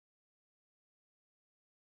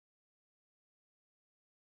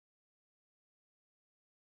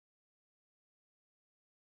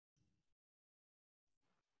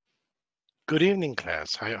Good evening,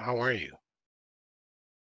 class. How are you?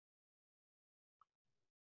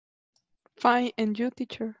 Fine, and you,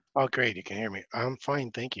 teacher? Oh, great. You can hear me. I'm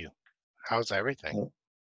fine, thank you. How's everything?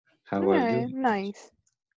 How are you? Yeah, nice.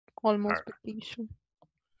 All Almost right. vacation.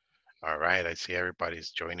 All right. I see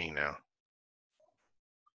everybody's joining now.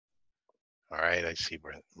 All right. I see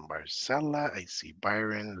Marcella. I see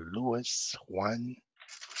Byron, Lewis, Juan,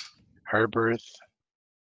 Herbert.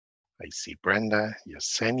 I see Brenda,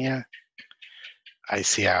 Yesenia. I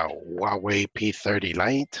see a Huawei P30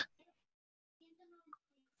 Lite.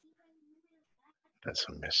 That's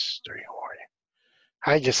a mystery.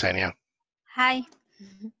 Hi, Yesenia. Hi.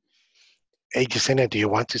 Hey, Yesenia, do you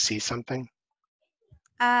want to see something?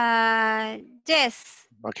 Yes.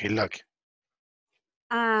 Okay, look.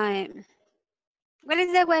 Uh, what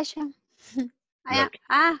is the question? I, Look.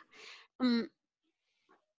 um,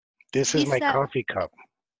 This is it's my coffee cup.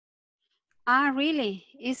 really,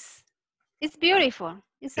 it's beautiful.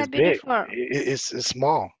 It's a It's big. beautiful. It's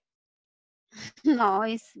small. No,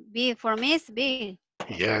 it's big. For me, it's big.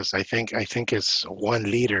 Yes, I think it's 1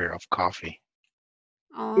 liter of coffee.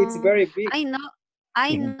 It's Oh, very big. I know.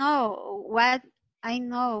 I Mhm. know what I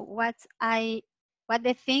know. What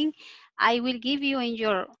the thing I will give you in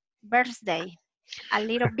your birthday. A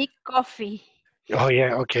little big coffee. Oh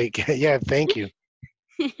yeah, okay. Yeah, thank you.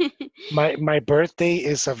 My birthday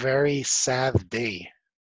is a very sad day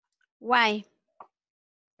Why?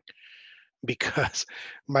 because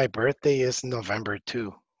my birthday is November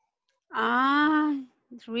 2. Ah,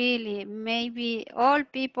 really? Maybe all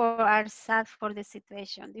people are sad for the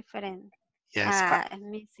situation. Different, Yes,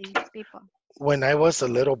 missing people. when I was a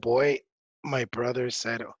little boy, my brother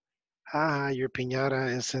said, your piñata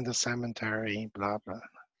is in the cemetery, blah blah.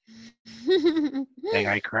 And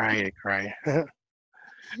I cry.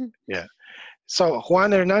 Yeah. So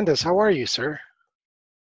Juan Hernandez, how are you, sir?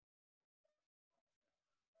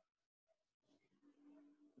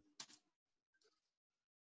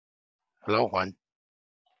 Hello, Juan.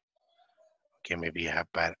 Okay, maybe you have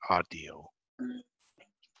bad audio.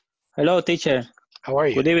 Hello, teacher. How are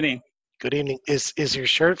you? Good evening. Good evening. Is your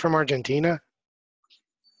shirt from Argentina?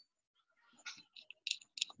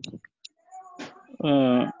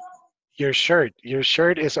 Uh, Your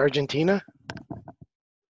shirt is Argentina?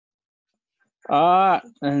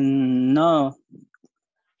 no,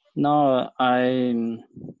 no.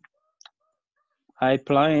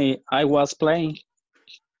 I was playing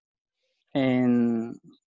en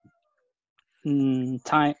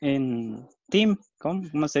time en team.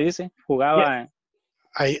 ¿Cómo se dice? Yeah, Jugaba.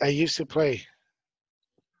 I used to play.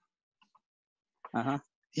 Ajá.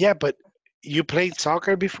 Yeah, but you played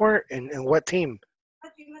soccer before? And what team?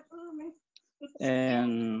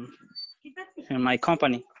 En, en my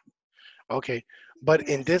company. Okay. But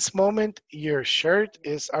in this moment, your shirt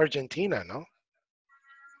is Argentina, no?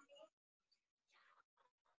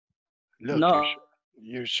 Look, No.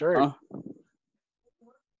 your shirt.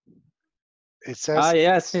 It says,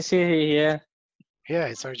 Yeah. Sí. Yeah. yeah,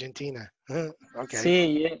 it's Argentina. Okay.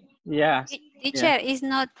 Sí. Yeah. Yeah. Teacher is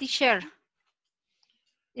not teacher.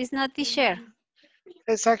 It's not teacher.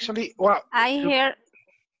 It's actually, well, I hear.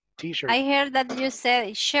 t-shirt. I heard that you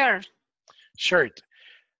said shirt. Shirt.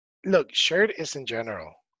 Look, shirt is in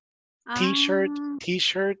general. T-shirt, Ah,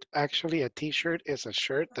 t-shirt, actually a t-shirt is a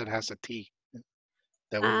shirt that has a T.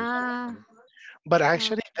 That would be, ah, but ah.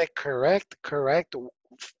 actually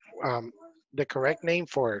um, the correct name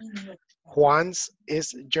for Juan's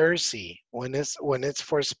is jersey. When it's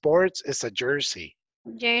for sports, it's a jersey.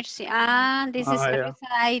 Jersey. Ah, this is the Yeah. reason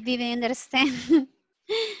I didn't understand.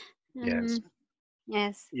 Yes, Mm,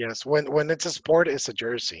 yes. yes. When it's a sport, it's a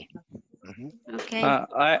jersey. Hmm. Okay.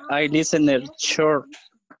 I listen to short.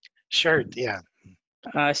 Shirt, yeah,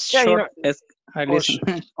 yeah. Short is I Oh, listen.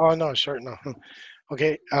 oh no, shirt, no.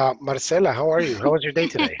 Okay, Marcela, how are you? How was your day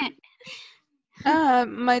today?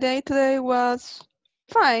 My day today was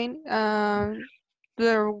fine.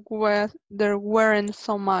 There weren't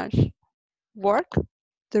so much work.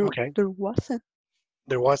 There Okay, there wasn't.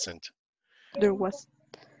 there wasn't. There was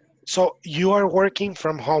So you are working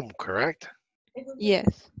from home, correct?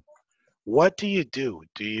 yes. What do you do?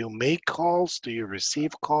 Do you make calls? Do you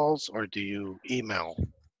receive calls? Or do you email?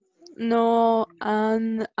 No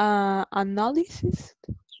an analysis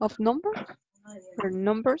of numbers or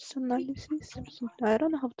numbers analysis or something. I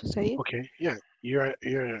don't know how to say it. Okay, yeah, you're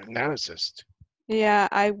an analyst. Yeah,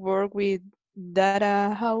 I work with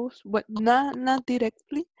data house, but not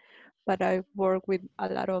directly, but I work with a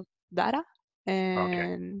lot of data Okay,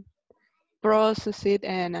 and process it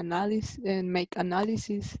and analyze and make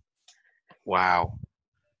analysis wow.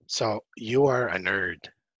 So you are a nerd.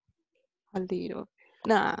 a little.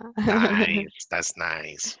 Nah. Nice. That's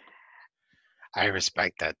nice. I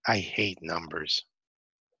respect that. I hate numbers.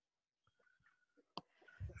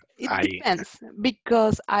 It I depends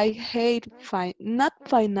because I hate not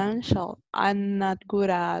financial. I'm not good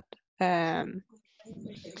at um,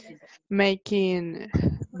 making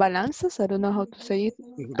balances. I don't know how to say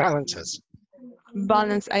it. balances.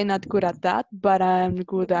 Balance. I'm not good at that, but I'm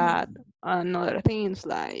good at other things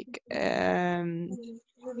like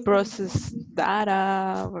process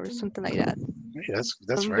data or something like that. Hey,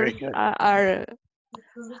 that's very Numbers good. are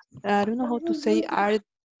I don't know how to say are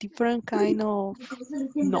different kind of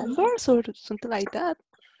numbers or something like that.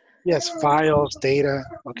 Yes, files, data.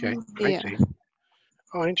 Okay, I Yeah. see.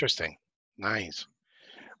 Oh, interesting. Nice.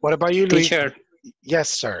 What about you, Luis? Teacher, Yes,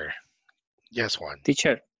 sir. Yes, Juan.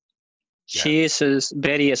 teacher. Yeah. She is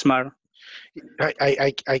very smart.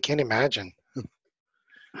 I can imagine.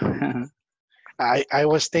 I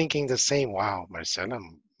was thinking the same. Wow, Marcela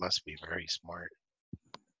must be very smart.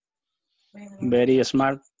 Very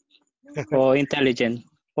smart or intelligent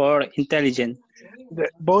or intelligent.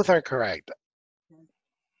 Both are correct.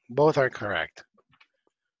 Both are correct.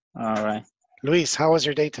 All right. Luis, how was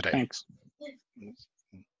your day today? Thanks.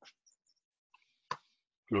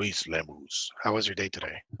 Luis Lemus, how was your day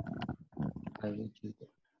today?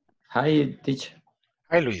 Hi, teacher.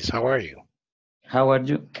 Hi, Luis. How are you? How are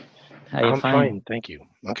you? I am I'm fine. fine, thank you.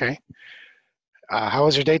 Okay. How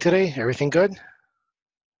was your day today? Everything good?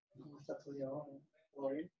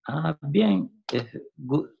 Bien.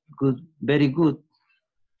 Good, good, very good.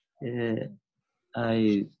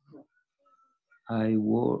 I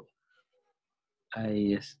work.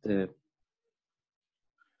 I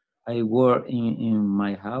I work in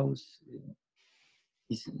my house.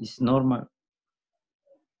 It's normal.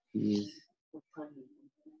 Is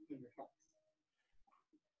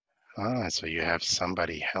So you have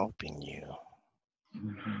somebody helping you.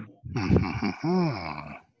 mhm.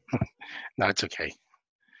 No, it's okay.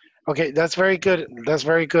 Okay, that's very good. That's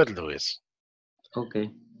very good, Luis.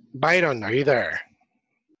 Okay. Byron, are you there?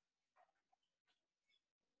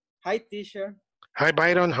 Hi, teacher. Hi,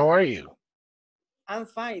 Byron. How are you? I'm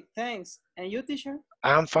fine, thanks. And you, teacher?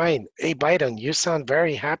 I'm fine. Hey, Byron, you sound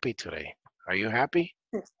very happy today. Are you happy?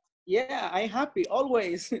 Yeah, I'm happy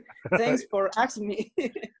always. Thanks for asking me.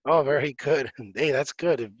 Oh, very good. Hey, that's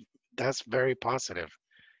good. That's very positive.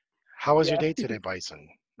 How was your Yeah. day today, Bison?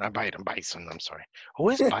 Not Bison, I'm sorry. Who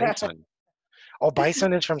is Bison? Oh,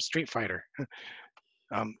 Bison is from Street Fighter.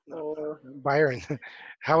 Um, Oh, Byron,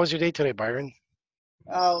 how was your day today, Byron?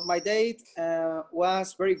 my date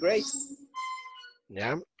was very great.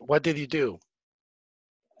 Yeah. What did you do?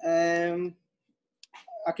 Um,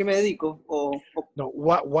 ¿A qué me dedico? No,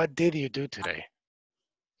 what did you do today?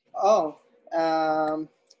 Oh, um,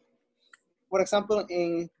 for example,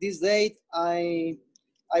 in this date, I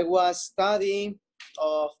was studying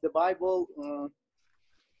of the Bible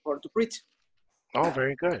for to preach. Oh,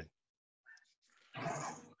 very good.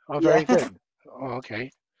 Oh, Yeah, very good. Oh,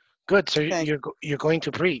 okay. Good. So thanks. you're going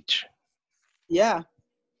to preach. Yeah,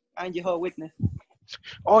 I'm Jehovah's Witness.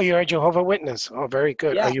 Oh, you're a Jehovah Witness. Oh, very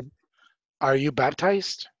good. Yeah. Are you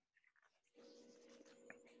baptized?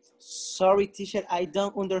 Sorry, teacher, I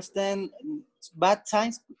don't understand bad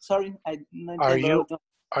times. Sorry, I no Are entiendo you ahorita.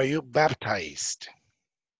 are you baptized?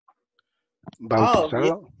 Oh,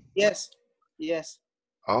 Bautizado? yes, yes.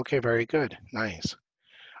 Okay, very good. Nice.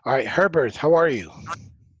 All right, Herbert, how are you?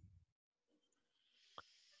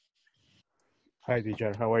 Hi,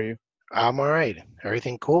 teacher. How are you? I'm all right.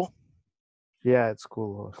 Everything cool? Yeah, it's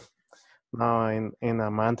cool. Now I'm in a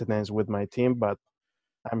maintenance with my team, but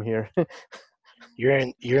I'm here. You're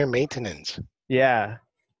in maintenance. Yeah,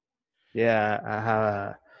 yeah. I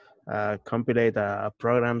have compilate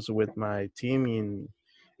programs with my team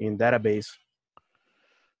in database.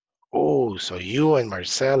 Oh, so you and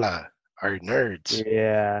Marcela are nerds.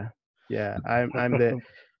 Yeah, yeah. I'm the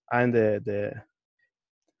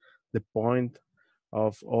point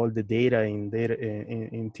of all the data in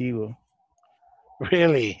Tigo.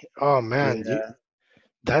 Really? Oh man, Yeah,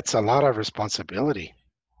 that's a lot of responsibility.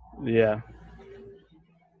 yeah.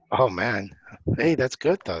 Oh man. Hey, that's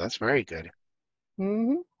good though. That's very good.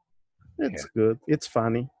 hmm Yeah. It's good. It's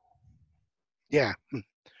funny. Yeah.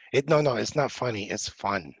 No, it's not funny. It's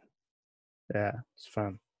fun. Yeah, it's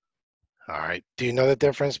fun. All right. Do you know the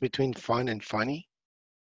difference between fun and funny?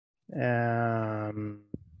 Um,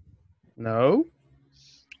 no.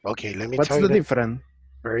 Okay, let me What's tell you the that. difference?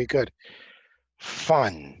 Very good.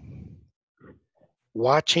 Fun.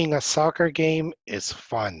 Watching a soccer game is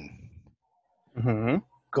fun. Mm-hmm.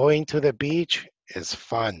 Going to the beach is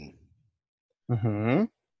fun. Mm-hmm.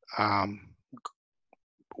 Um,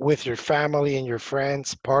 with your family and your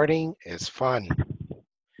friends, partying is fun.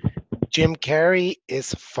 Jim Carrey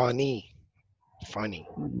is funny. Funny.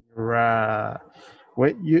 Right.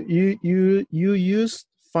 Wait, you use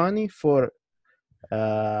funny for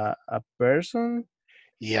a person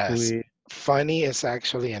who Yes. is, Funny is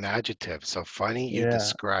actually an adjective. So funny you yeah,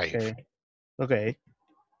 describe. okay. Okay.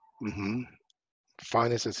 Hmm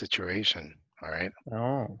Fun is a situation. All right.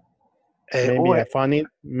 Oh. Or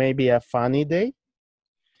Maybe a funny day.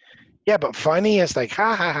 yeah, but funny is like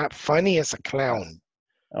ha ha ha. Funny is a Uh, clown.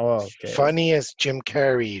 oh, okay. Funny is Jim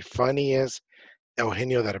Carrey. Funny is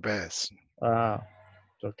Eugenio Derbez. Ah,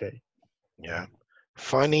 okay. Yeah.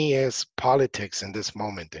 Funny is politics in this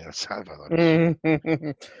moment in El Salvador.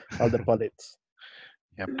 All the politics.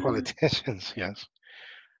 Yeah, politicians, yes.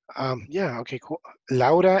 Yeah, okay, cool.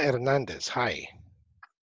 Laura Hernandez, hi.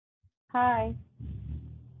 Hi.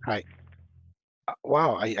 Hi.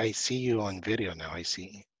 Wow, I see you on video now. I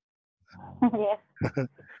see. Yes.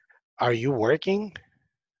 Are you working?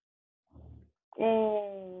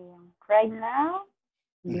 Right now,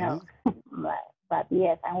 Hmm no. but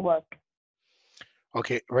yes, I'm working.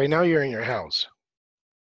 Okay, right now you're in your house.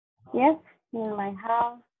 Yes, in my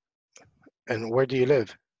house. And where do you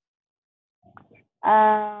live?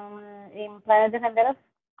 In Playa de Senderos,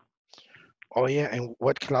 Oh, yeah, and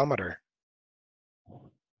what kilometer?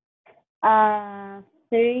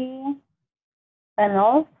 3 and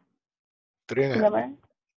off 3.5. kilometers.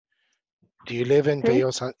 Do you live in 3.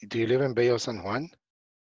 Do you live in Bello San Juan?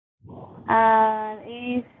 And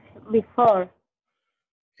it's before.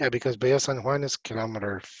 Yeah, because Bello San Juan is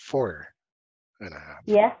kilometer 4.5.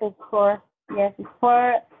 Yes, it's 4. Yes, it's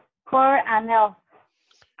 4 and off.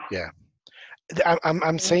 Yeah.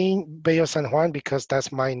 I'm saying Bello San Juan because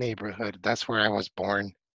that's my neighborhood. That's where I was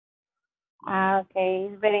born. Okay,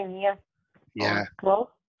 it's very near. Yeah. Close.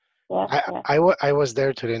 Yes, yes. I was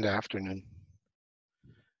there today in the afternoon.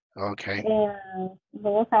 Okay. In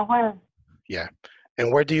San Juan. Yeah.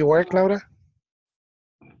 And where do you work, Laura?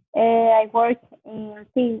 I work in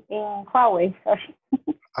Huawei. Sorry.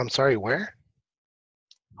 I'm sorry, where?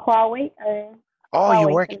 Huawei. Oh,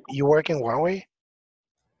 Huawei. you work in Huawei?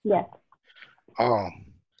 Yes. Oh,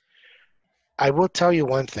 I will tell you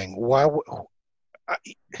one thing.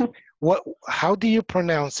 How do you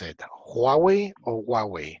pronounce it? Huawei or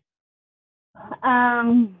Huawei?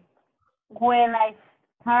 When I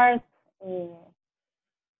start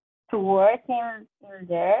to work in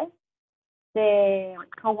there, the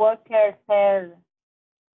coworker said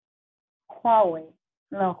Huawei.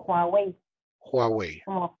 No, Huawei. Huawei.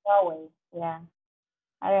 Como Huawei. Yeah.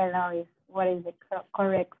 I don't know what is the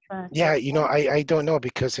correct Yeah, pronunciation. I don't know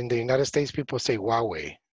because in the United States people say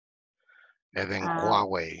Huawei and then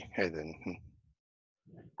Huawei and then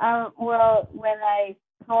Well, when I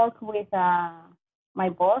talk with my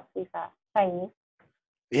boss, is a Chinese.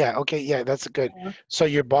 yeah, okay, yeah, that's good. So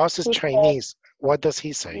your boss is He Chinese. What does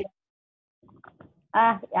he say?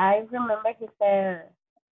 I remember he said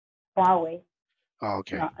Huawei. Oh,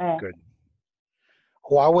 okay, No, good.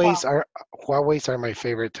 Huawei's are my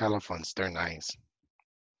favorite telephones. They're nice.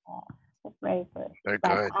 It's very good. They're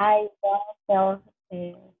But good. I don't sell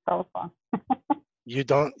a cell phone. You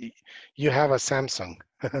don't. You have a Samsung.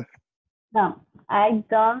 No, I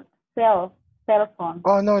don't sell cell phone.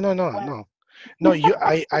 Oh no. No,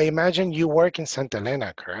 I imagine you work in Santa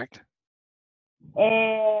Elena, correct?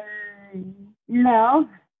 No,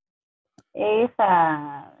 it's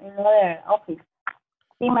another office.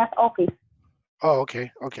 Tima's office. Oh,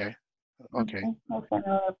 okay. Okay. It's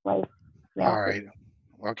another place. All right.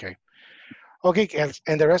 Okay. Okay,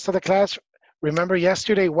 and the rest of the class, remember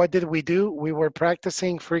yesterday, what did we do? We were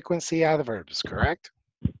practicing frequency adverbs, correct?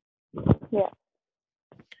 Yeah.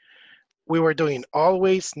 We were doing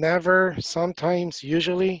always, never, sometimes,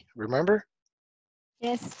 usually, remember?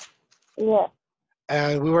 Yes. Yeah.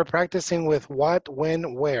 And we were practicing with what,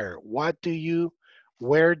 when, where. What do you,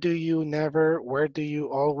 where do you, never, where do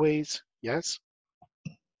you, always, yes?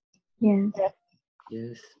 Yes.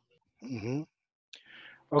 Yes. Mm-hmm.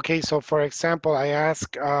 Okay, so for example, I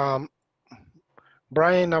ask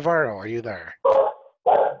Brian Navarro, are you there?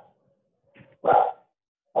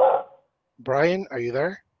 Brian, are you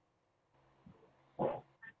there?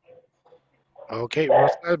 Okay,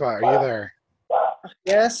 Rosalba, are you there?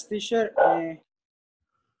 Yes, teacher.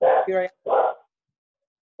 Here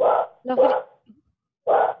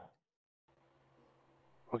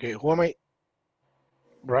Okay, who am I?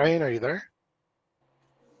 Brian, are you there?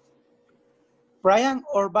 Brian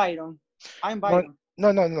or Byron? I'm Byron.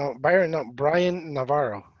 No, Byron, no, Brian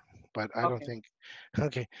Navarro, but I don't Okay. think.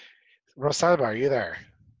 Okay, Rosalba, are you there?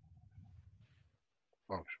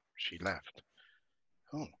 Oh, she left.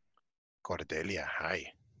 Oh. Cordelia, hi.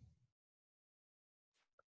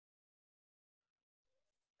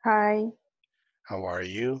 Hi, How are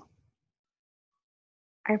you?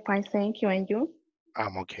 I'm fine, thank you. And you?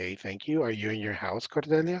 I'm okay, thank you. Are you in your house,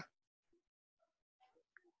 Cordelia?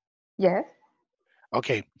 Yes.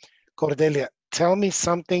 Okay, Cordelia, tell me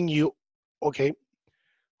something you, okay,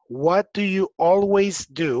 what do you always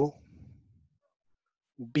do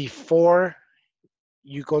before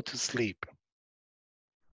you go to sleep?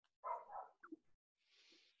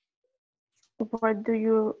 What do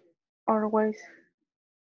you always?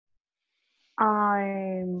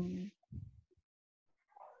 I'm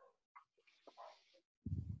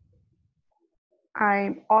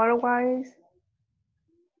I'm always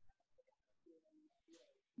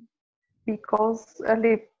because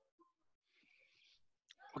sleep.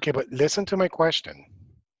 Okay, but listen to my question.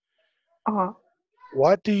 Uh,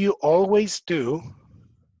 What do you always do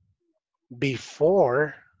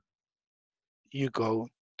before you go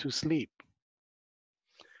to sleep?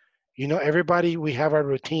 You know, everybody, we have a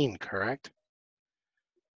routine, correct?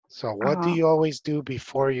 So what do uh, you always do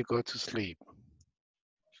before you go to sleep?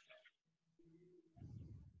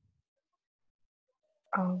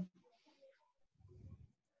 um,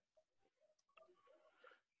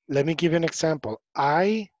 Let me give you an example.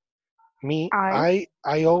 I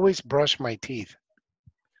I always brush my teeth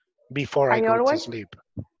before I I go to always sleep.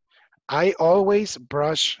 I always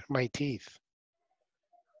brush my teeth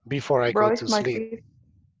before I go brush to my sleep. teeth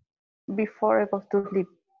before I go to sleep.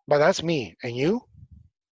 But that's me. And you?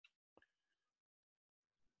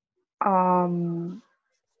 Um,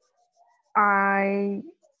 I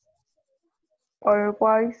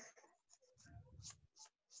always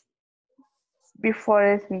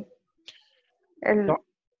before sleep. No,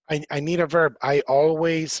 El, I need a verb. I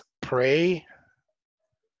always pray.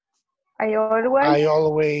 I always I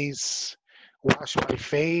always wash my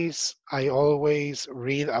face. I always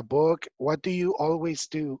read a book. What do you always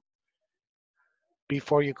do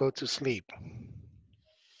before you go to sleep?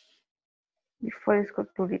 before I go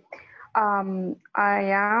to sleep.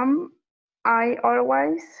 I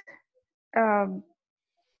always um,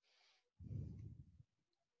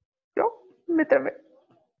 yo me trabé.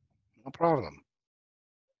 No problem.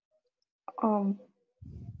 Um,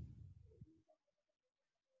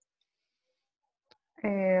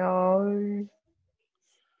 eh,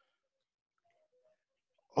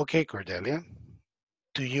 Okay, Cordelia.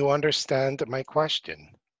 Do you understand my question?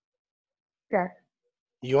 yes,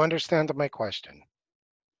 You understand my question?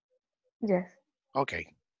 yes. Okay,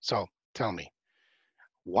 so tell me,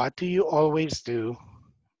 what do you always do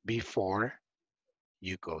before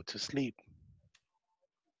you go to sleep?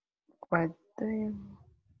 What do you,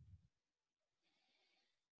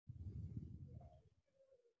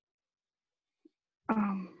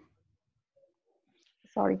 um,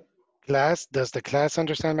 sorry. Class, does the class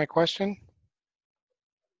understand my question?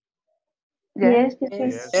 Yes, Yes, teacher.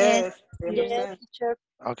 Yes. Yes. Yes, I Yes, understand. teacher.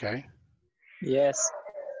 Okay, Yes.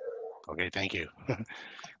 okay, thank you.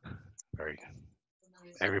 Very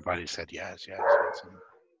good. Everybody said yes, yes, yes.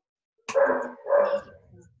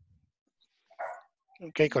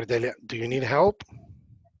 Okay, Cordelia, do you need help?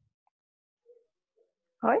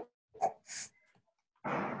 hi.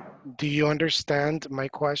 Do you understand my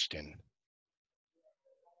question?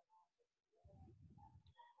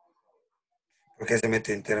 ¿Por qué se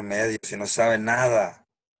mete intermedio si no sabe nada?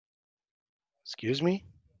 Excuse me?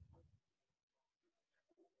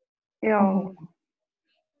 Yo,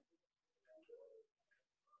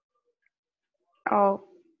 oh,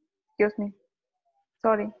 excuse me.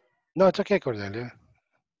 Sorry. No, it's okay, Cordelia.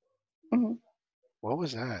 Mhm. What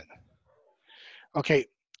was that? Okay,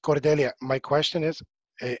 Cordelia, my question is,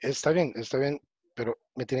 está bien, pero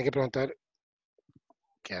me tiene que preguntar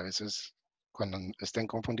que a veces cuando estén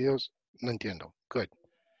confundidos, no entiendo. Good,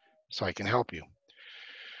 so I can help you.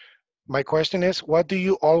 My question is, what do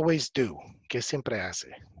you always do? ¿Qué siempre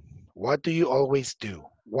hace? What do you always do?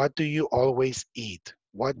 What do you always eat?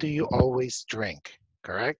 What do you always drink?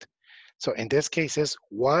 Correct? So in this case is,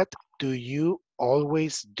 what do you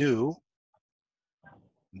always do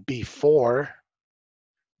before,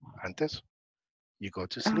 antes, you go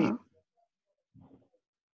to sleep? Ajá.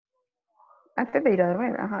 Antes de ir a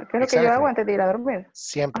dormir. Ajá. ¿Qué es lo que yo hago Exactly. antes de ir a dormir?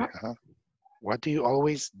 Siempre. Ajá. What do you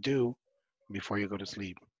always do before you go to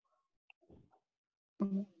sleep?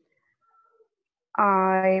 Mhm.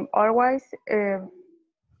 I'm always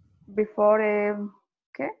before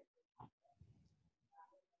 ¿qué?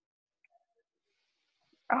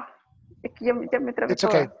 Ah, es que ya me trabé It's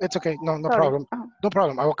okay. toda. It's okay. No, no Sorry. problem. Ajá. No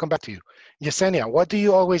problem. I will come back to you. Yesenia, what do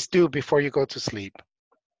you always do before you go to sleep?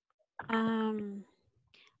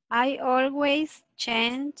 I always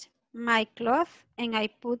change my clothes and I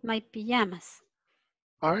put my pajamas.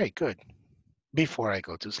 All right, good. Before I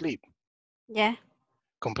go to sleep. Yeah.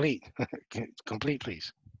 Complete. Complete,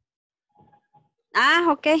 please.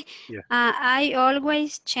 Okay. Yeah. I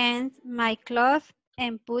always change my clothes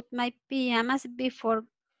and put my pajamas before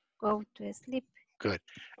go to sleep. Good.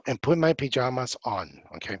 And put my pajamas on,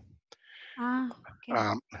 okay?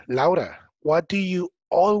 Okay. Laura, what do you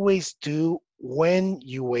always do when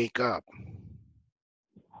you wake up?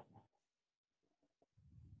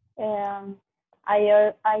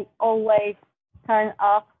 I always turn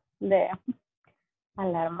off the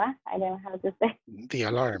alarma. I don't know how to say. The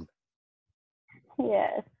alarm.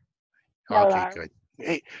 Yes, the Okay, alarm. good.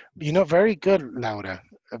 Hey, you know, very good, Laura.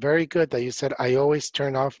 Very good that you said, I always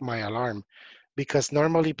turn off my alarm, because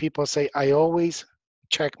normally people say, I always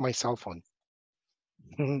check my cell phone.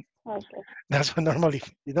 Okay. That's what normally,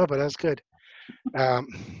 you know, but that's good.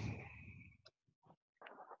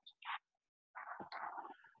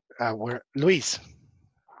 Luis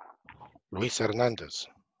Hernandez.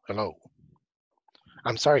 Hello.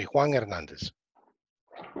 I'm sorry, Juan Hernandez.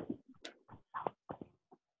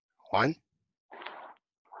 Juan?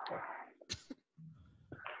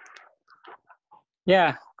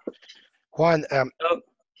 Yeah. Juan,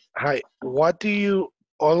 hi. What do you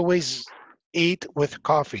always eat with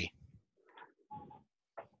coffee?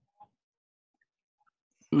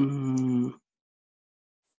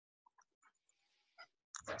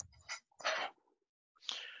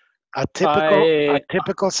 A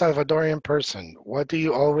typical Salvadorian person, what do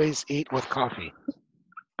you always eat with coffee?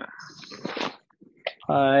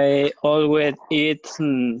 I always eat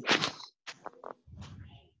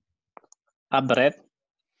a bread.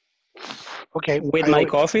 Okay. With my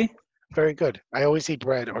coffee. Very good. I always eat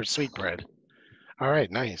bread or sweet bread. All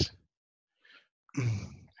right, nice.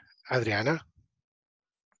 Adriana?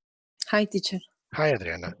 Hi, teacher. Hi,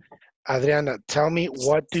 Adriana. Adriana, tell me,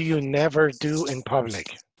 what do you never do in public?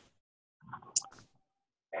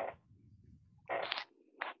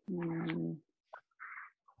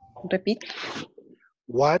 Repeat.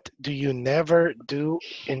 What do you never do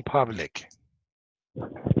in public?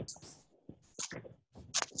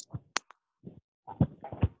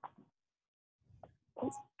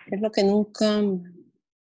 Es lo que nunca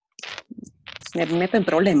me meto en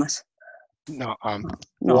problemas. No,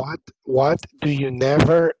 No. What do you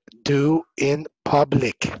never do in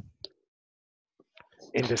public?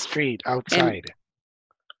 In the street, outside.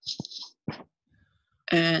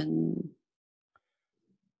 En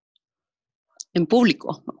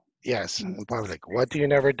público. Yes, in public. What do you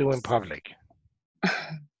never do in public?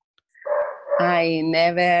 I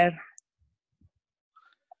never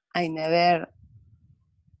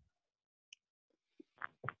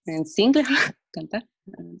sing, cantar.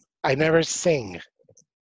 I never sing.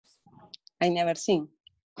 I never sing.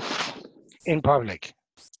 In public.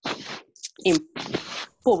 In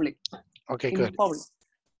public. Okay, in good. Public.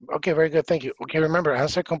 Okay, very good. Thank you. Okay, remember,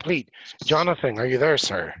 answer complete. Jonathan, are you there,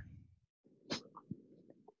 sir?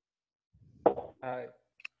 Hi.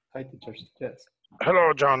 Hi, teachers. Yes.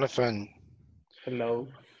 Hello, Jonathan. Hello.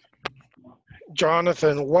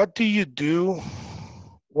 Jonathan, what do you do?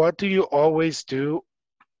 What do you always do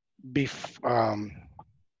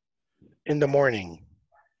in the morning?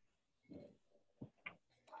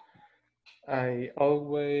 I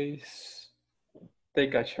always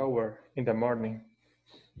take a shower in the morning.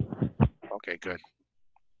 Okay, good.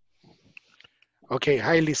 Okay,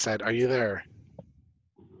 hi, Lisette. Are you there?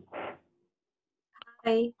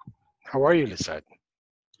 Hi, How are you, Lisette?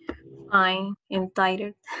 fine and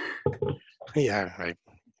tired. Yeah, right.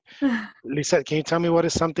 Lisette, can you tell me what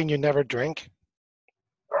is something you never drink?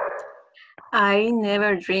 I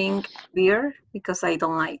never drink beer because I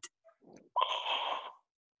don't like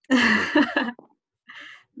it.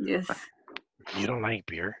 Yes. You don't like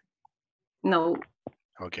beer? No.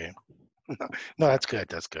 Okay. No, that's good.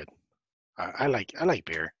 That's good. I like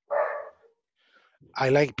beer. I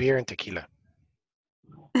like beer and tequila.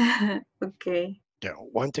 Okay. Yeah,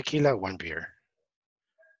 1 tequila, 1 beer.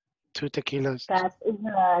 2 tequilas. That is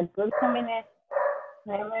a good combination.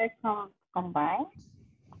 Never combine.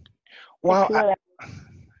 Well,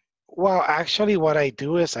 actually, what I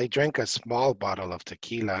do is I drink a small bottle of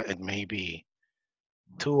tequila and maybe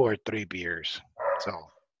 2 or 3 beers. So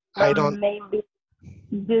I don't. Maybe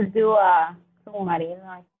you do a submarino,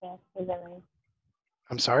 I think. Is the name.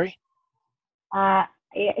 I'm sorry?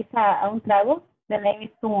 It's un trago. The name is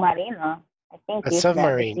submarino. I think A it's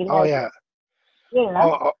submarine. that. Oh, yeah. You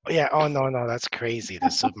know? Oh, yeah. Oh, no, that's crazy. The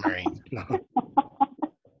submarine. No.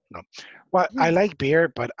 No. Well, I like beer,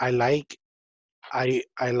 but I like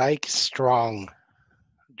strong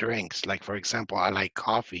drinks. Like, for example, I like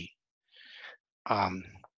coffee.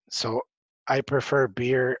 So I prefer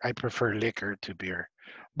beer. I prefer liquor to beer,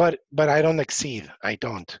 but I don't exceed. I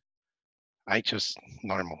don't. I just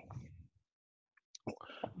normal,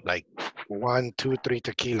 like 1, 2, 3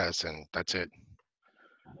 tequilas, and that's it.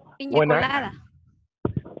 Piña When I colada.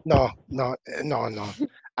 no,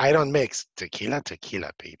 I don't mix tequila,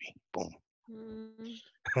 baby. Boom.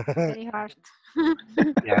 Very hard.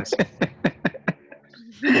 Yes.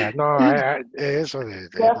 Yeah. No. I eso de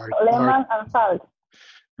Just lemon and salt.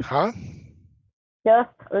 Huh? Just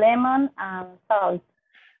lemon and salt.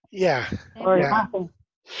 Yeah. Or Yeah. nothing.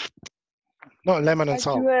 No, lemon and Have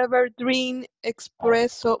salt. you ever drink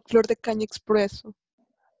espresso, flor de caña espresso?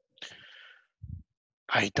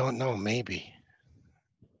 I don't know. Maybe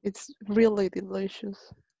It's really delicious.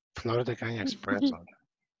 Flor de Caña Espresso.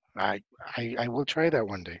 I will try that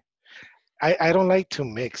one day. I don't like to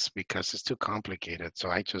mix because it's too complicated, so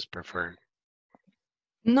I just prefer.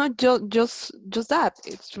 Not just that.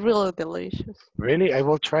 It's really delicious. Really, I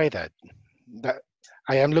will try that. That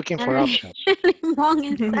I am looking for options. Limón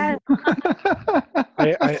and sal.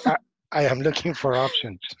 I am looking for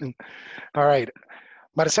options. All right,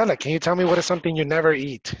 Marcela, can you tell me what is something you never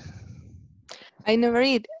eat? I never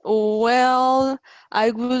eat. Well, I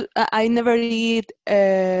never eat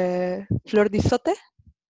flor de sote.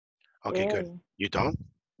 Okay, good. You don't?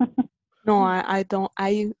 No, I don't.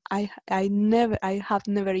 I have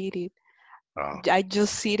never eat it. Oh, I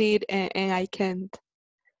just eat it and I can't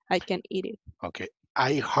eat it. okay.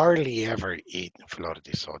 I hardly ever eat flor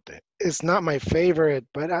de sote. It's not my favorite,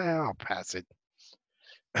 but I'll pass it.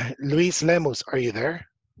 Luis Lemus, are you there?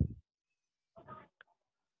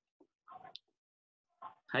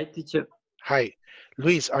 Hi, teacher. Hi.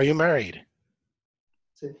 Luis, are you married?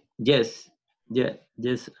 Yes. Yeah.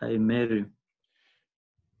 Yes, I married.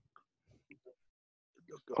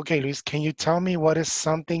 Okay, Luis, can you tell me what is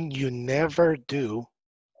something you never do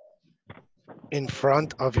in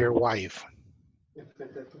front of your wife?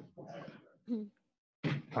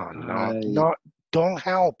 Oh, no, don't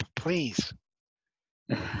help, please.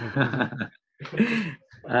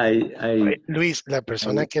 Luis, la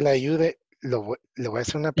persona que le ayude, le voy a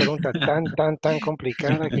hacer una pregunta tan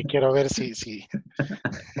complicada que quiero ver si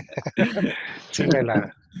me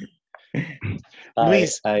la...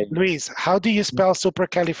 Luis, how do you spell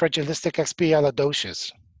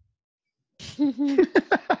supercalifragilisticexpialidocious?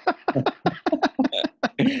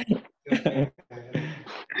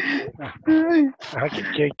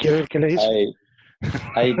 Quiero ver qué le dice.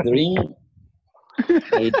 I drink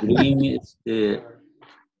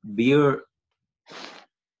beer.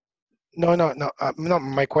 No.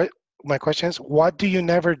 My question is, what do you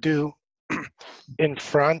never do in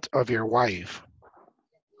front of your wife?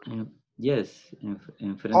 Yes, en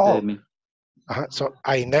frente de mí. So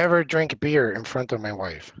I never drink beer in front of my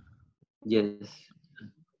wife. Yes.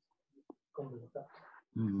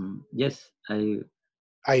 Yes, I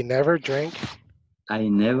never drink. I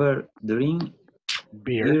never drink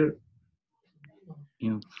beer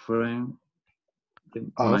in front of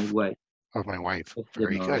my wife. Of my wife.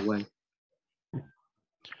 Very good. Wife.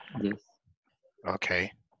 Yes.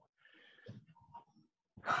 Okay.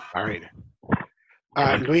 All right.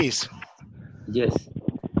 Luis. Yes.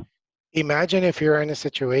 Imagine if you're in a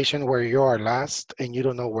situation where you are lost and you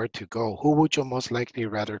don't know where to go. Who would you most likely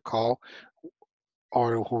rather call?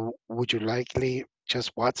 Or who would you likely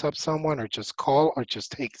just WhatsApp someone or just call or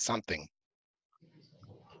just take something?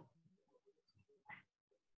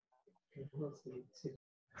 Lo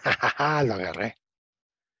agarré.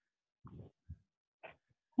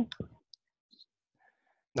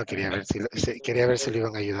 No, quería ver si le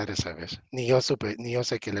iban a ayudar esa vez. Ni yo sé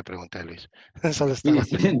qué le pregunté a Luis. Solo estaba...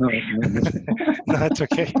 No. No, it's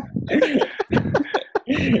okay.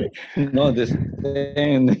 No,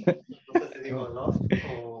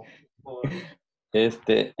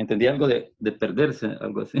 entendí algo de perderse,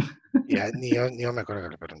 algo así. Yeah, ni yo me acuerdo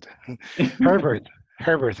que le pregunté.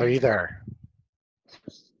 Herbert, are you there?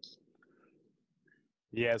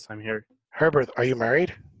 Yes, I'm here. Herbert, are you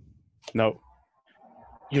married? No.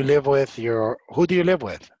 You live with who do you live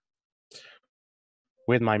with?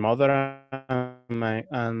 With my mother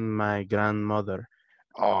and my grandmother.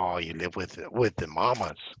 Oh, you live with the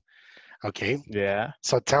mamas. Okay. Yeah.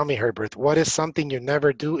 So tell me, Herbert, what is something you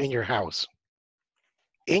never do in your house?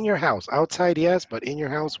 In your house, outside, yes, but in your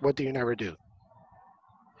house, what do you never do?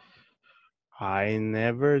 I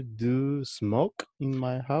never do smoke in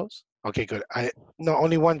my house. Okay, good. No,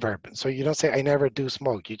 only one verb. So you don't say I never do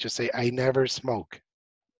smoke. You just say I never smoke.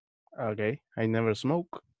 Okay, I never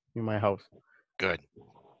smoke in my house. Good.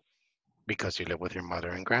 Because you live with your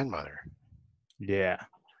mother and grandmother. Yeah.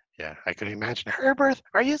 Yeah, I could imagine. Herbert,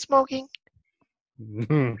 are you smoking?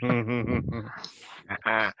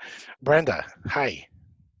 Brenda, hi.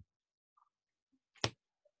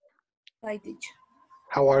 Hi, teacher.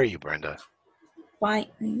 How are you, Brenda? Fine,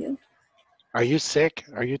 and you? Are you sick?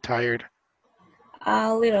 Are you tired?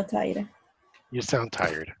 A little tired. You sound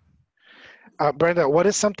tired. Brenda, what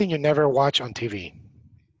is something you never watch on TV?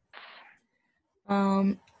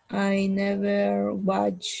 I never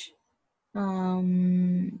watch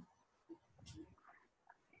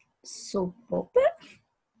soap opera.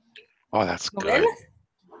 Oh, that's good. Novelas.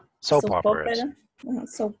 Soap operas.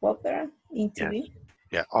 Soap opera in Yeah. TV.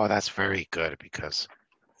 Yeah. Oh, that's very good because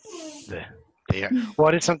they are.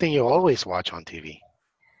 What is something you always watch on TV?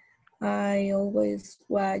 I always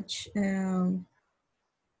watch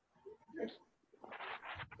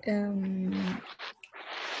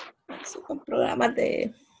programas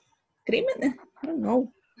de crímenes. I don't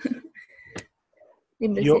know. De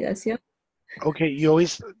investigación. Okay, you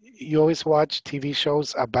always watch TV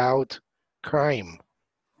shows about crime.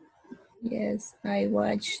 Yes, I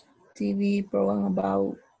watch TV program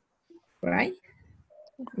about crime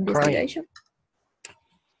investigation.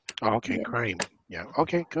 Oh, okay, Yes. crime. Yeah.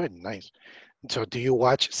 Okay, good, nice. So, do you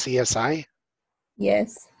watch CSI?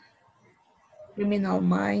 Yes. Criminal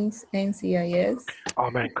Minds, NCIS. Oh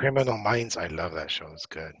man, Criminal Minds. I love that show. It's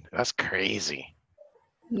good. That's crazy.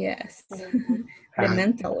 Yes. The And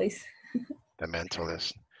Mentalist. The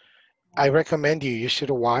Mentalist. I recommend you. You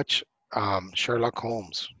should watch Sherlock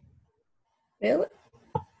Holmes. Really?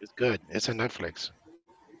 It's good. It's on Netflix.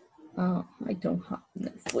 Oh, I don't have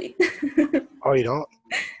Netflix. Oh, you don't?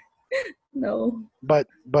 No. But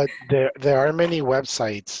there are many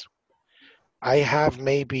websites. I have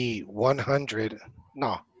maybe 100.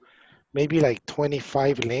 No, maybe like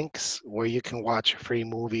 25 links where you can watch free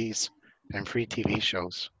movies and free TV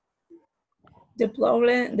shows. The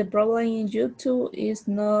problem in YouTube is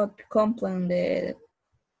not completing the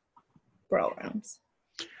programs.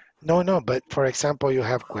 No, but for example, you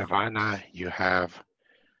have Cuevana, you have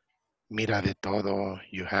Mira de Todo,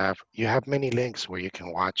 you have many links where you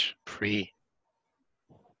can watch free.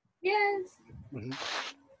 Yes. Mhm.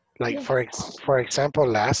 Like Yes. for example,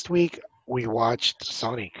 last week we watched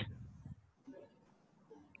Sonic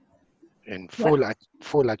in full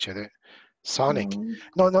HD. Sonic.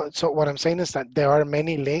 No. So what I'm saying is that there are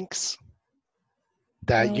many links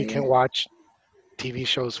that you can Yeah. watch TV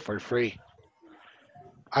shows for free.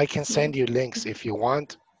 I can send you links if you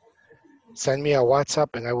want. Send me a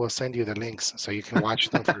WhatsApp and I will send you the links so you can watch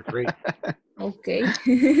them for free.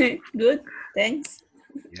 Okay. Good. Thanks.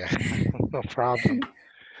 Yeah, no problem.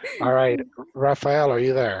 All right, Rafael, are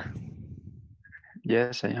you there?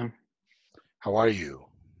 Yes, I am. How are you?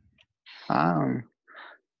 Um,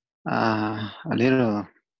 a little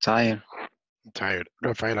tired. I'm tired.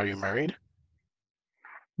 Rafael, are you married?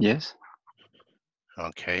 Yes,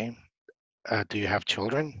 Okay. Do you have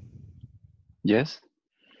children? yes.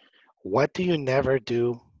 What do you never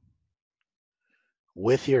do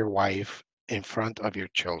with your wife in front of your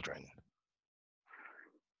children?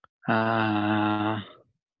 I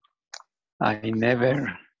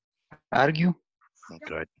never argue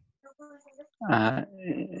Good.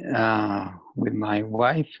 uh, with my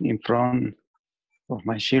wife in front of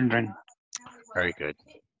my children. Very good.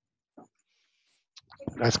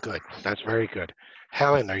 That's good. That's very good.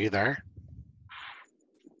 Helen, are you there?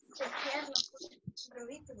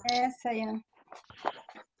 Yes, I am.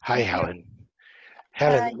 Hi, I'm here. Helen.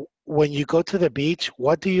 Helen, Hi. when you go to the beach,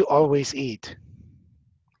 what do you always eat?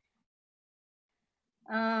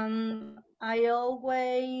 I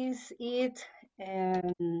always eat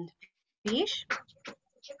fish.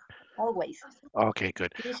 Always. Okay,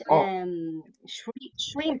 good. Fish Oh, and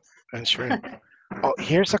shrimp. and shrimp. Oh,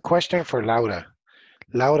 here's a question for Laura.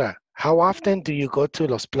 Laura, how often do you go to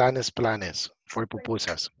Los Planes for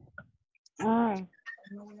pupusas? Mm.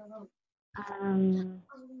 Um,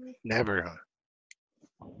 Never,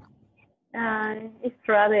 huh? it's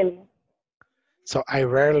traveling. So I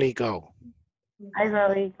rarely go. I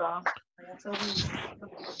rarely go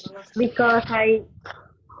because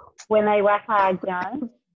when I was young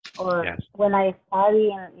or Yes. when I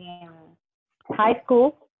studied in high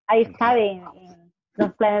school, I studied in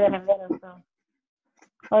Los Planes de Rendero.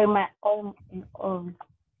 So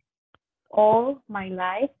all my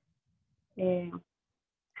life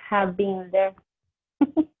have been there.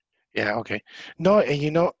 Yeah, okay. No, and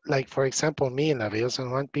you know, like for example, me in La Villa San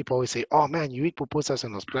Juan, people always say, "Oh man, you eat pupusas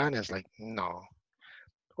en Los Planes." Like, no,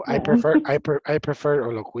 I prefer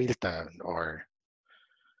Oloquilta or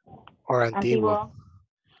Antiguo, Antiguo.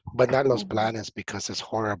 but not Los Planes because it's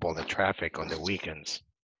horrible, the traffic on the weekends.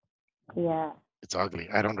 Yeah. It's ugly.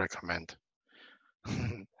 I don't recommend.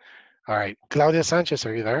 All right, Claudia Sanchez,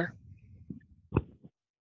 are you there?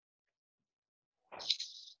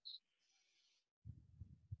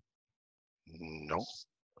 No.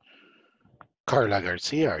 Carla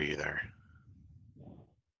Garcia, are you there?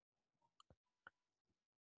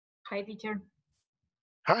 Hi, teacher.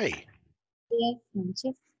 Hi. Yes,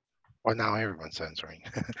 Sanchez. Well, now everyone's answering.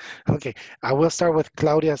 Okay, I will start with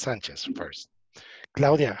Claudia Sanchez first.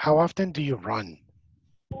 Claudia, how often do you run?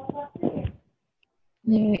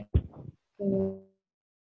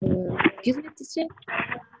 Excuse me, teacher.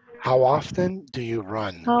 How often do you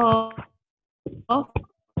run? How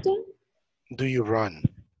often, Do you run?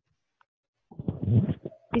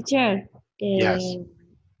 teacher? Yes.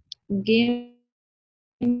 Give.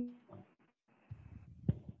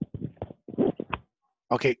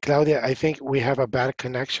 Okay, Claudia, I think we have a bad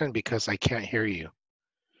connection because I can't hear you.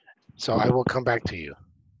 So I will come back to you.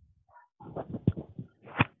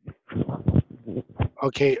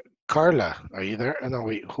 Okay, Carla, are you there? Oh, no,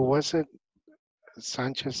 wait, who was it?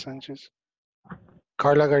 Sanchez?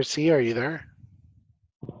 Carla Garcia, are you there?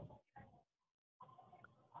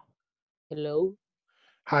 Hello.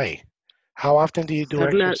 Hi. How often do you do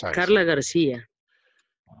exercise? Carla Garcia.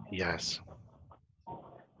 Yes.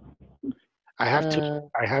 I have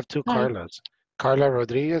two Hi. Carlas. Carla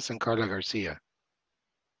Rodriguez and Carla Garcia.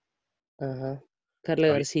 Carla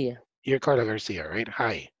Oh, Garcia. You're Carla Garcia, right?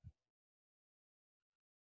 Hi.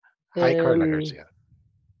 Hi, Carla Garcia.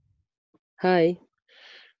 Hi.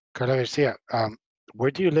 Carla Garcia,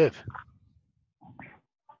 where do you live?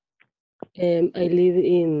 I live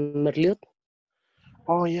in Merliot.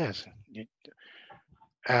 Oh, yes.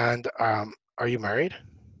 And are you married?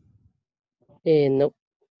 No.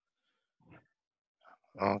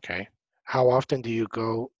 Okay. How often do you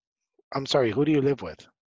go? I'm sorry, who do you live with?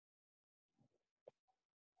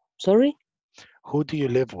 Sorry? Who do you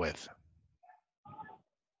live with?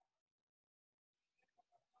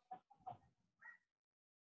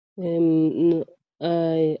 No,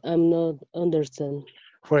 I am not understand.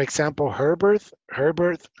 For example,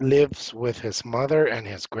 Herbert lives with his mother and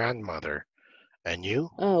his grandmother. And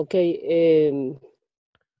you? Okay.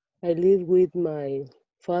 I live with my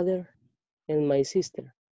father and my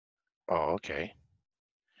sister. Oh, okay.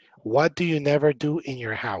 What do you never do in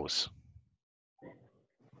your house?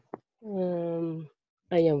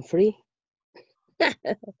 I am free.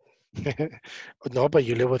 No, but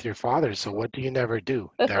you live with your father, so what do you never do?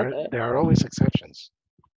 There are always exceptions.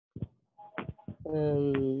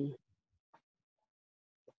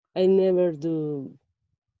 I never do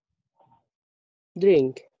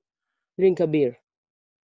drink a beer.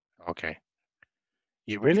 Okay.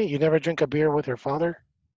 You never drink a beer with your father?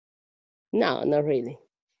 No, not really.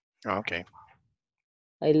 Okay.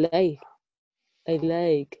 I like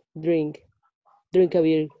drink a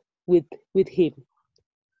beer with him.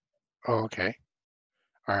 Oh, okay.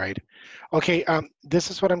 All right. Okay, this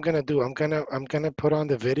is what I'm gonna do. I'm gonna put on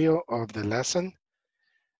the video of the lesson,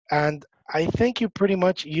 and I think you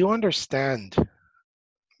understand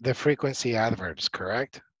the frequency adverbs,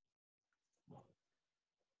 correct?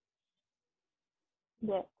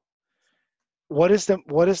 Yes. What is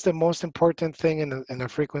the most important thing in a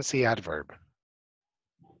frequency adverb?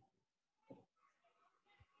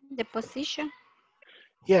 The position.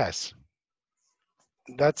 Yes,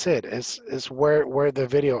 that's it. Is where the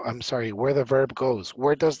video, I'm sorry, where the verb goes.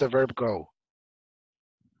 Where does the verb go?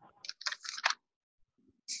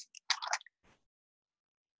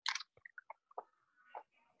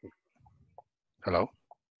 Hello?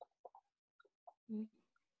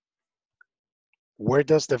 Where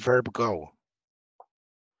does the verb go?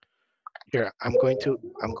 Here, I'm going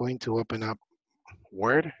to open up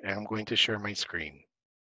Word and I'm going to share my screen.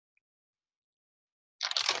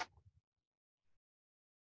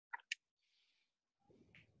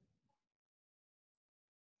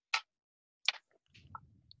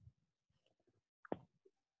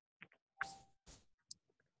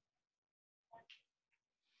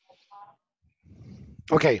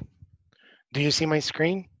 Okay, do you see my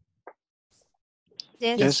screen?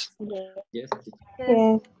 Yes. Yes.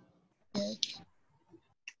 Yes.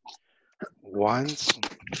 Once.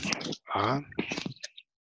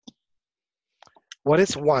 What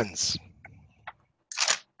is once?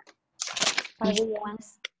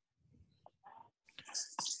 Once.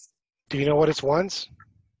 Do you know what is once?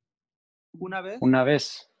 Una vez. Una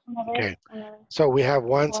vez. Okay, so we have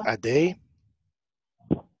once a day,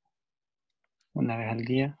 Una vez al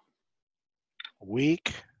día.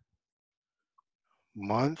 week,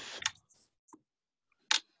 month,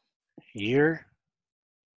 year,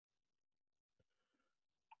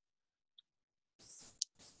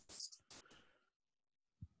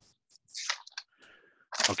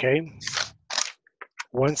 Okay?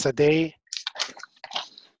 Once a day,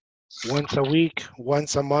 once a week,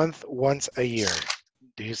 once a month, once a year.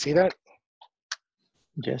 Do you see that?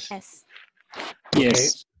 Yes. Yes. Okay.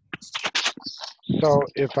 Yes. So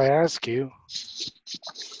if I ask you,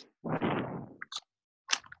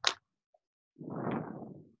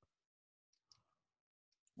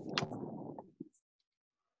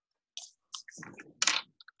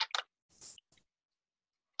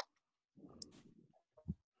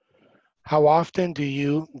 how often do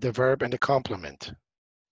you, the verb and the complement?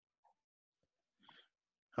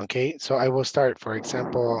 Okay, so I will start, for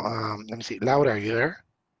example, let me see, Laura, are you there?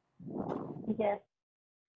 Yes.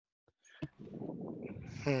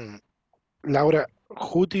 Laura,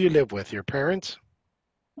 who do you live with, your parents?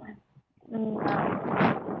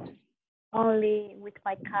 Only with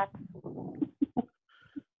my cat.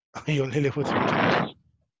 You only live with your cat.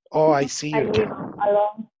 Oh, I see I your live cat.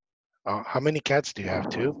 alone. How many cats do you have?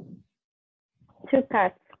 Two? 2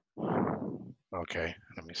 cats. Okay,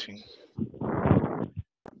 let me see.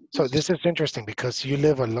 So this is interesting because you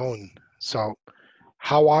live alone. So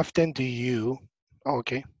how often do you, oh,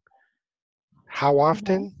 okay. How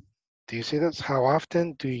often, do you see this? How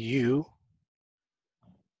often do you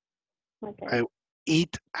Okay.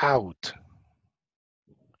 eat out?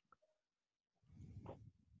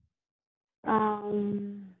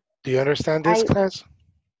 Do you understand this, class?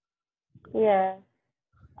 Yeah.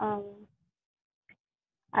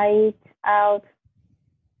 I eat out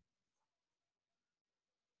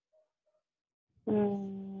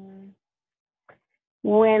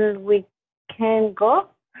when we can go,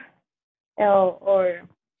 or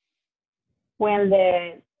when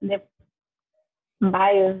the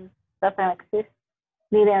virus doesn't exist,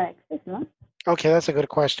 didn't exist, no? Okay, that's a good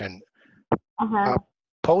question. Uh-huh.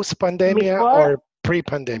 Post-pandemia Before? or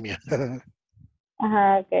pre-pandemia?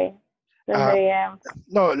 Okay. So yeah.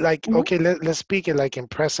 No, like, okay, let's speak it like in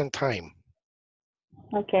present time.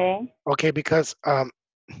 Okay. Okay, because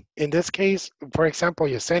in this case, for example,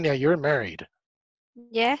 Yesenia, you're married.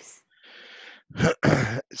 Yes.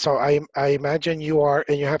 So I imagine you are,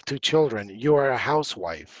 and you have 2 children. You are a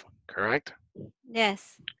housewife, correct?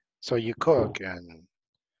 Yes. So you cook and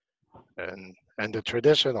the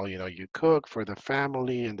traditional, you cook for the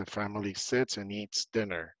family, and the family sits and eats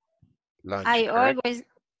dinner, lunch, I correct? always,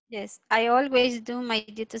 yes, I always do my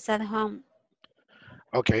duties at home.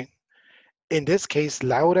 Okay. In this case,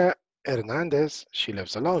 Laura Hernandez, she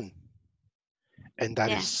lives alone. And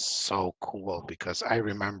that is Yeah. so cool because I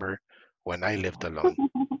remember when I lived alone.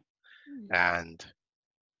 And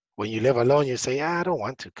when you live alone, you say, I don't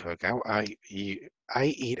want to cook. I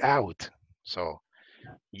eat out. So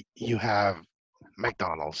you have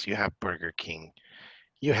McDonald's, you have Burger King,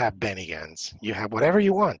 you have Bennigan's, you have whatever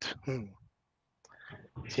you want.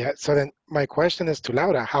 Yeah. So then my question is to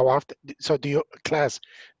Laura, how often, so class,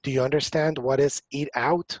 do you understand what is eat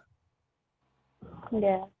out?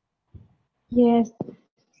 Yeah. Yes.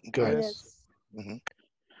 Good. Yes.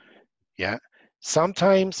 Yeah.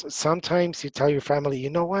 Sometimes you tell your family, you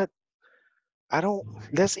know what?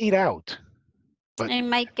 Let's eat out. But In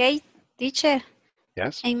my case, teacher,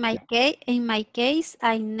 yes. in my case,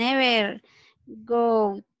 I never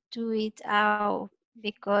go to eat out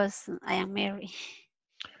because I am married.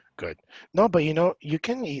 Good. No, but you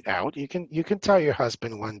can eat out. You can tell your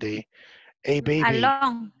husband one day, hey baby,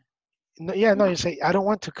 Alone. no, yeah, no, you say, I don't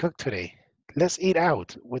want to cook today. Let's eat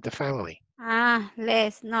out with the family.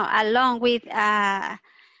 Less, no, along uh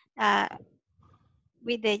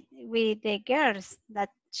with the girls that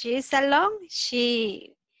she's alone.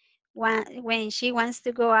 When she wants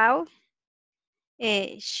to go out,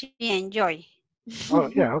 she enjoy. Oh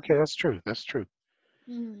yeah, okay, that's true. That's true.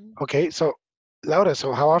 Mm. Okay, so Laura,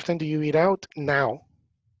 so how often do you eat out now?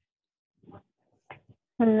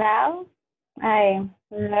 Now, I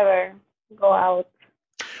never go out.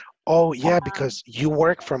 Oh yeah, because you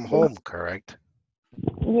work from home, correct?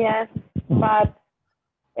 Yes, but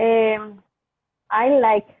I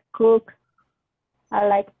like cook. I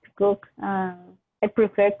like to cook. I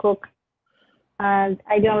prefer cook, and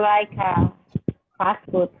I don't like fast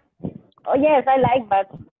food. Oh yes, I like, but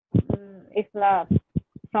it's not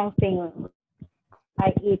something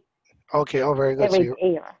I eat Okay, oh very good. So every you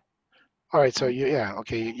day. all right, so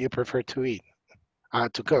okay, you prefer to eat,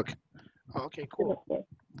 to cook. Oh, okay, cool.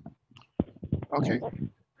 Okay.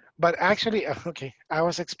 But actually, okay, I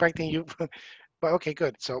was expecting you, but okay,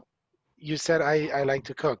 good. So you said I like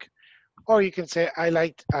to cook. Or you can say I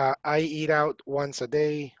eat out once a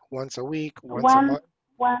day, once a week, once a One, month.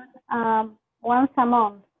 once a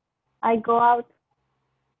month, I go out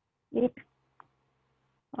eat.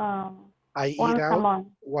 I eat Once a out month.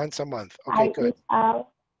 once a month. I Okay, good. eat out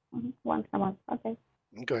Once a month. Okay.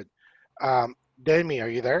 Good. Delmi, are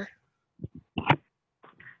you there?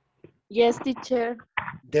 Yes, teacher.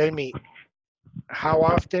 Delmi, how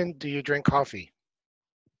often do you drink coffee?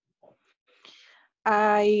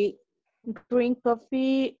 I drink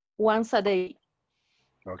coffee once a day.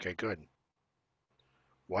 Okay, good.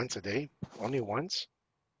 Once a day? Only once?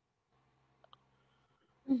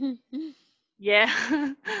 Yeah.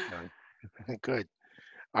 No. Good.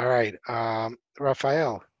 All right.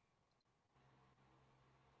 Rafael.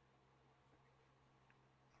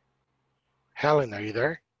 Helen, are you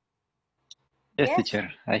there? Yes, teacher,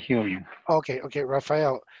 I hear you. Okay,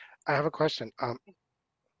 Rafael, I have a question.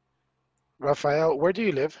 Rafael, where do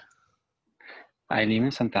you live? I live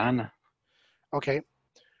in Santa Ana. Okay.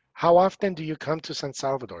 How often do you come to San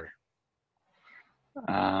Salvador?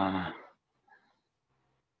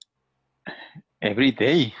 Every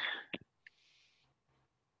day.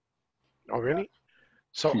 Oh, really?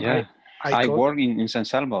 So Yeah, I work in San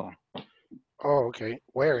Salvador. Oh, okay.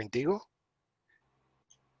 Where, in Tigo?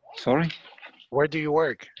 Sorry? Where do you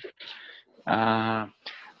work? I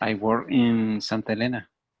work in Santa Elena.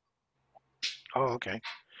 Oh, okay.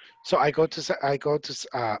 So I go to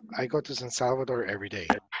San Salvador every day.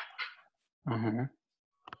 Uh-huh.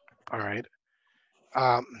 All right.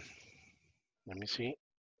 Let me see.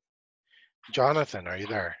 Jonathan, are you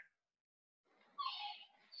there?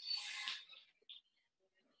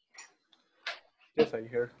 Yes, I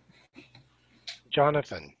hear.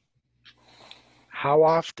 Jonathan, how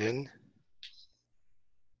often?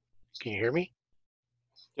 Can you hear me?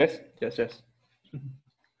 Yes.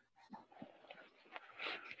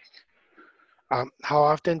 How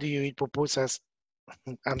often do you eat pupusas?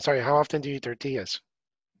 I'm sorry, how often do you eat tortillas?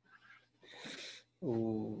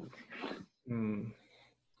 Ooh.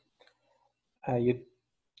 I eat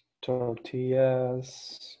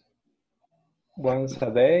tortillas once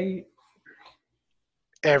a day.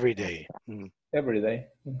 Every day. Every day.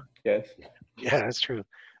 Yes. Yeah, that's true.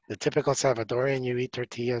 The typical Salvadorian, you eat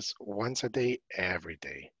tortillas once a day, every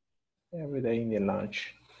day. Every day in the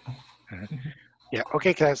lunch. Yeah,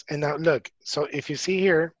 okay, class. And now look, so if you see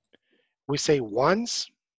here, we say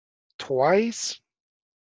once, twice,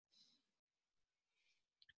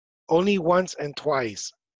 only once and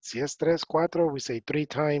twice. Si es tres, cuatro, we say 3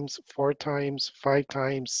 times, 4 times, 5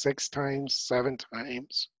 times, 6 times, 7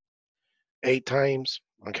 times, 8 times,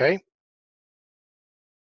 okay?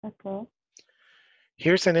 Okay.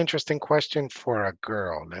 Here's an interesting question for a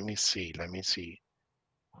girl. Let me see.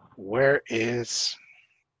 Where is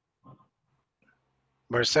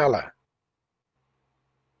Marcella?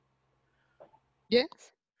 Yes.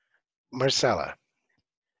 Marcella,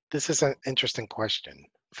 this is an interesting question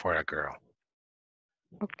for a girl.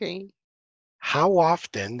 Okay. How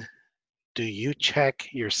often do you check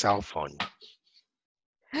your cell phone?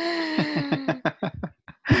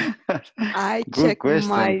 I Good check question.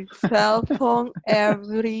 my cell phone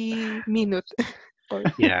every minute.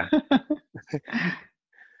 Yeah.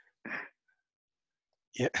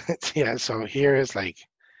 Yeah. Yeah. So here is like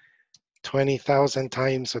 20,000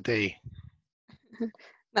 times a day.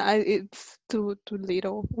 No, it's too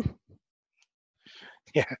little.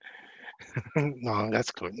 Yeah. No,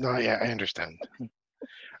 that's good. No, yeah, I understand.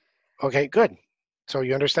 Okay, good. So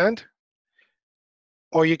you understand?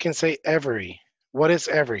 Or you can say every. What is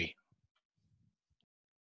every?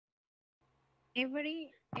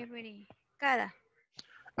 Every, cada.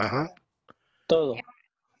 Uh-huh. Todo.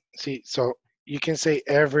 See, so you can say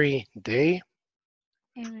every day,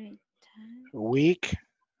 Every time. week,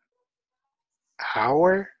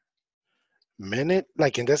 hour, minute.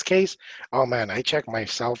 Like in this case, oh man, I check my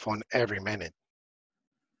cell phone every minute.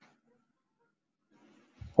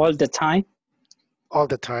 All the time. All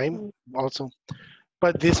the time also.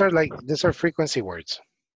 But these are frequency words.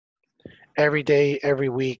 Every day, every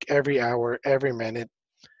week, every hour, every minute,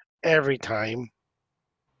 every time.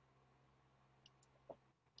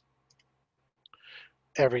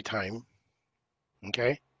 Every time.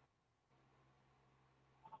 Okay?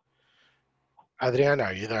 Adriana,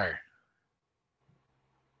 are you there?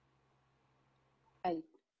 Hi.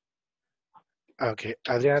 Okay,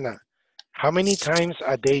 Adriana, how many times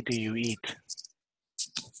a day do you eat?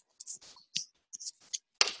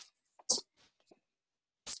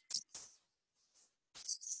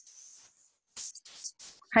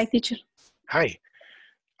 Hi, teacher. Hi.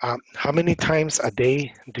 How many times a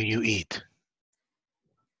day do you eat?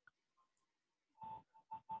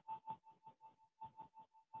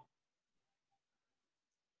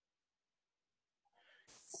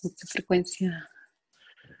 ¿Con qué frecuencia?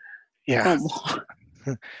 Yeah. ¿Cómo?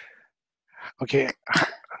 Okay.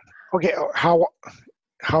 Okay.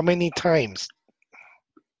 How many times?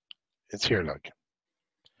 It's here, look.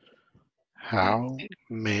 How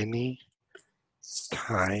many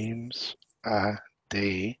times a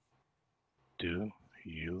day do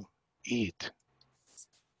you eat?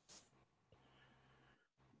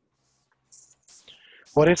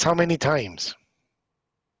 What is how many times?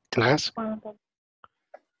 Class?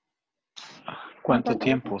 ¿Cuánto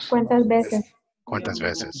tiempos? ¿Cuántas veces? ¿Cuántas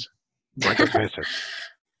veces? ¿Cuántas veces?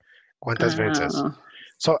 ¿Cuántas veces?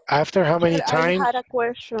 So after how many I times? had a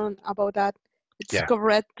question about that. It's Yeah.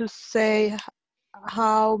 correct to say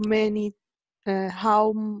how many,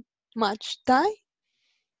 much time?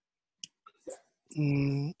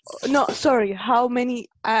 No, sorry, how many?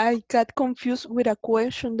 I got confused with a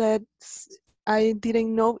question that I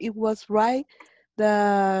didn't know it was right.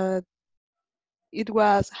 That it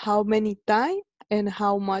was how many time and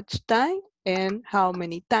how much time and how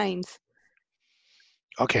many times.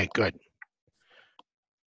 Okay, good.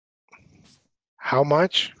 How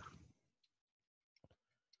much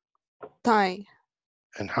Time.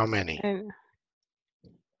 and how many? And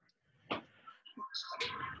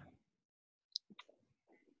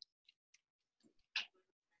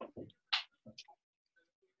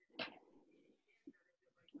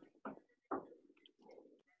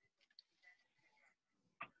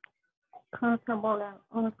Countable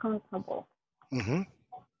and uncountable. Mm-hmm.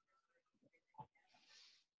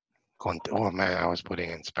 Oh man, I was putting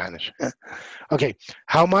in Spanish. Okay,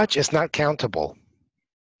 how much is not countable?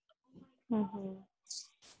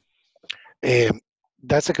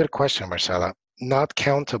 That's a good question, Marcela. Not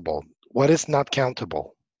countable. What is not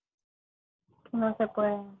countable? No se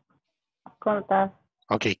puede contar.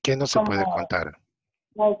 Okay, ¿qué no se puede Como contar?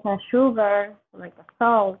 like a sugar, like a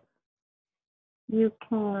salt. You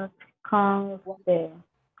cannot count the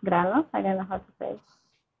granos. I don't know how to say.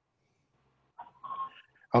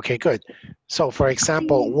 Okay, good. So for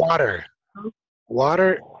example, water.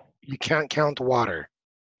 Water, you can't count water.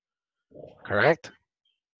 Correct?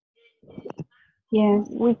 Yes,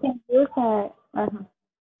 we can use a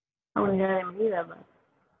unidad de medida, but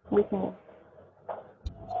we can.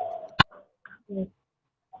 Yes.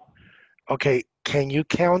 Okay, can you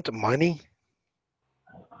count money?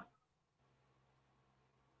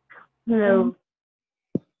 No.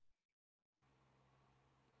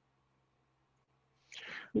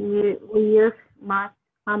 We use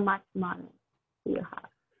how much money do you have?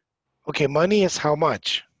 Okay, money is how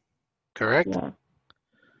much, correct? Yes.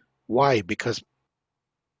 Why? Because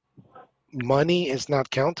money is not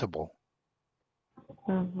countable.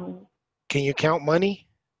 Mm-hmm. Can you count money?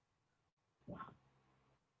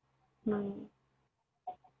 Money.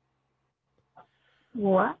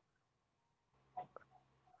 What?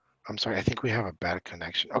 I'm sorry, I think we have a bad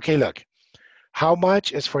connection. Okay, look. How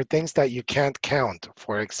much is for things that you can't count?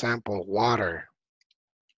 For example, water.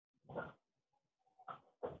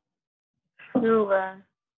 Sugar,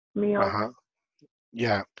 milk. Uh-huh.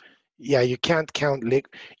 Yeah. Yeah, you can't count.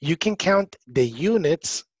 You can count the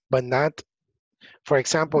units, but not, for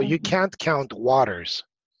example, you can't count waters.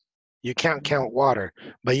 You can't count water,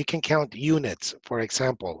 but you can count units. For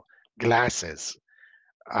example, glasses,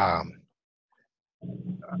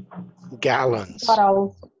 gallons,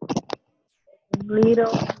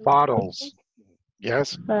 bottles.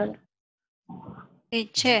 Yes?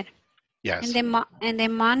 Teacher, Yes. and the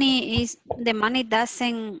money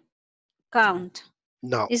doesn't count.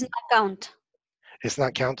 No, It's not count. it's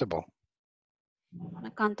not countable.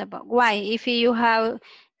 Not countable. Why? If you have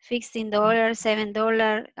 $15,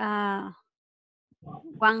 $7,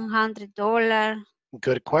 $100.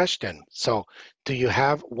 Good question. So, do you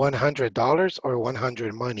have $100 or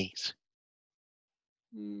 100 monies?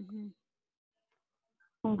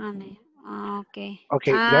 Money. Okay.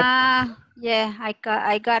 Okay, Yeah, I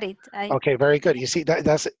got it. okay, very good. You see,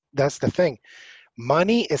 that's the thing.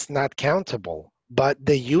 Money is not countable, but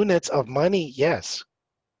the units of money, yes,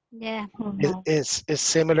 Yeah. is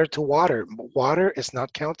similar to water. Water is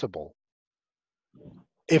not countable.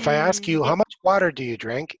 If I ask you, how much water do you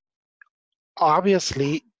drink?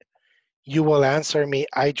 Obviously, you will answer me,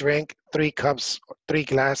 I drink 3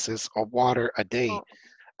 glasses of water a day.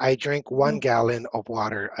 I drink 1 gallon of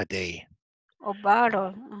water a day. Or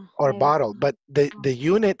bottle. Or bottle, but the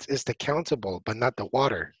unit is the countable, but not the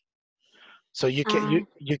water. So you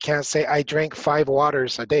can't say I drink 5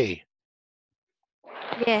 waters a day.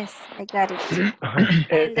 Yes, I got it.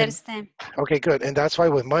 I understand. Okay, good. And that's why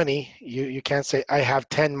with money, you can't say I have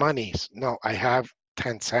 10 monies. No, I have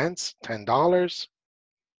 10 cents, $10.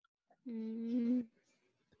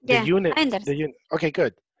 Yeah, I understand. Okay,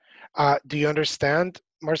 good. Do you understand,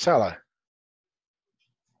 Marcela?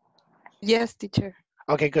 yes, teacher.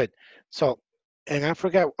 Okay, good. So, and I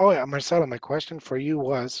forgot, oh yeah, Marcela, my question for you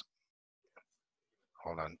was,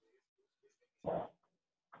 hold on.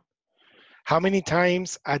 How many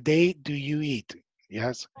times a day do you eat?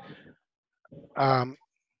 Yes.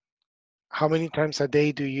 How many times a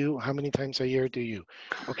day do you, how many times a year do you?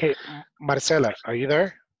 Okay, Marcela, are you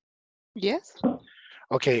there? Yes.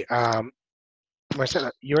 Okay,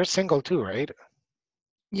 Marcela, you're single too, right?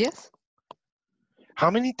 Yes. How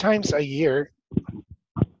many times a year,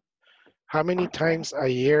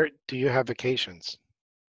 do you have vacations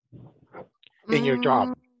in your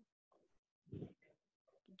job?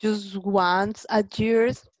 Just once a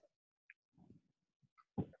year,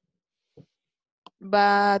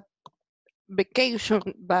 but vacation,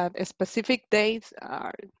 but specific days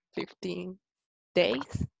are 15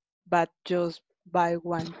 days, but just by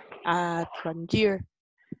one at 1 year.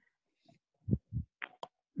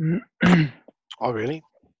 Oh, really?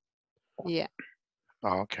 Yeah.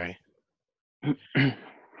 Oh, okay.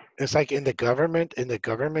 It's like in the government,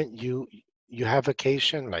 you have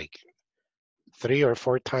vacation like 3 or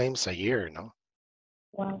 4 times a year, no?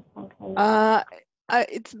 Uh,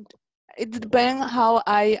 it depends how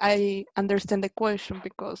I understand the question,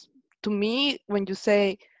 because to me, when you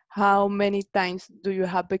say how many times do you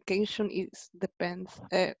have vacation, it depends.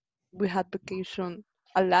 We had vacation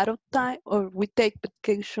a lot of time, or we take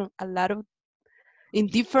vacation a lot of in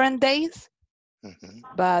different days,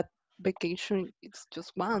 but vacation it's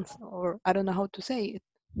just once, or I don't know how to say it.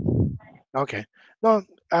 Okay. No,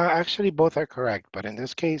 actually both are correct, but in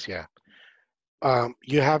this case, yeah.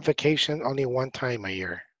 You have vacation only 1 time a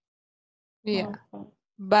year. Yeah,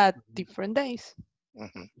 but different days.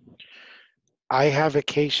 Mhm. I have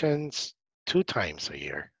vacations 2 times a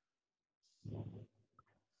year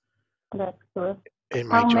That's good. in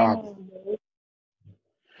my How job. many days?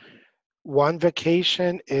 One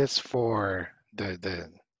vacation is for the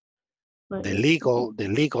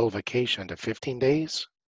legal vacation, the 15 days,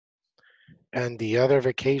 and the other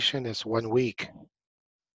vacation is 1 week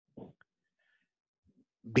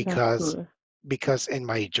because in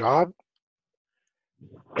my job,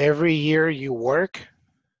 every year you work,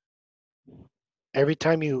 every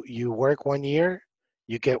time you work 1 year,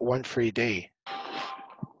 you get 1 free day.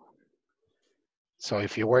 So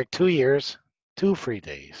if you work 2 years, 2 free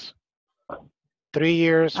days. 3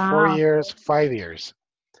 years, 4 years, 5 years.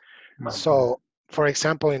 So, for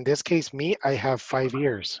example, in this case, me, I have 5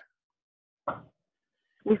 years.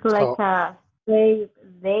 It's like So, 6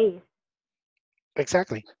 days.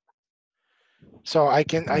 exactly. So I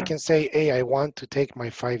can say, hey, I want to take my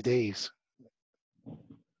 5 days.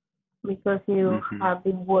 Because you have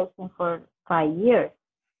been working for 5 years.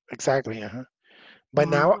 Exactly. But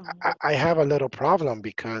now I have a little problem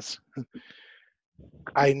because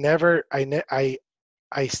I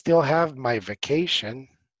still have my vacation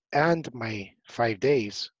and my 5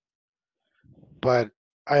 days, but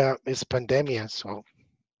it's pandemia, so.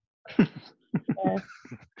 Yes.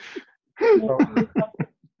 Maybe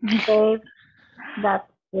you save that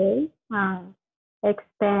day and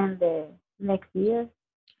extend the next year.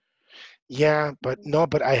 Yeah, but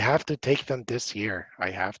I have to take them this year. I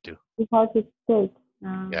have to. You have to take.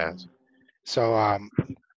 Yes. So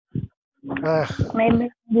Maybe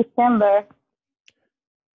December.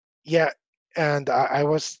 yeah, and I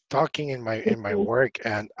was talking in my work,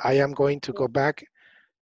 and I am going to go back.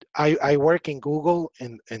 I work in Google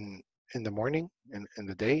in the morning, in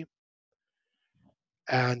the day,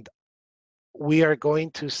 and we are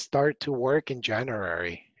going to start to work in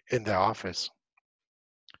January in the office.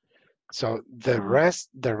 So the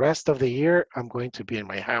rest of the year, I'm going to be in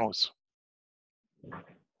my house.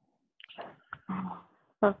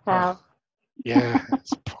 So sad. Yeah,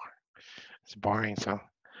 it's boring.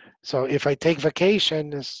 So if I take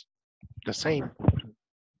vacation, it's the same.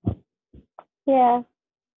 Yeah.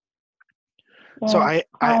 So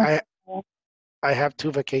Yeah. I have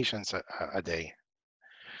 2 vacations a day.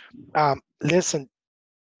 Listen,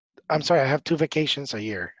 I'm sorry, I have 2 vacations a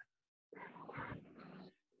year.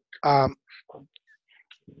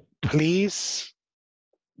 Please,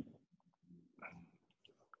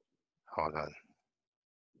 hold on.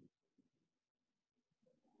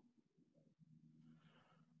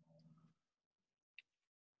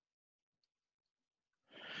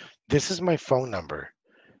 This is my phone number.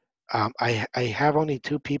 I have only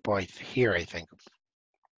 2 people here, I think,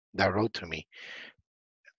 that wrote to me.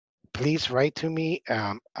 Please write to me.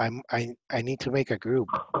 I need to make a group.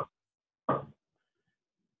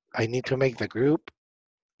 I need to make the group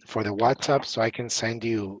for the WhatsApp so I can send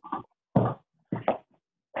you.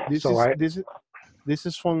 This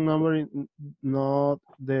is phone number not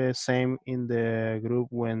the same in the group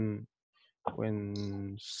when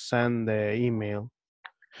send the email.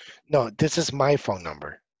 No, this is my phone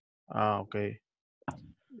number. Okay.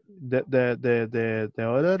 the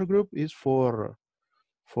other group is for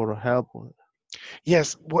help.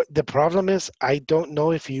 Yes, what the problem is, I don't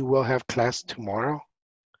know if you will have class tomorrow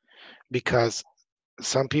because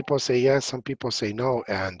some people say yes, some people say no,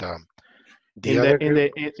 and the In other the in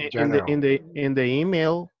group the is in in the general. in the in the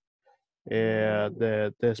email,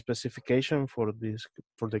 the specification for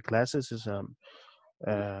the classes is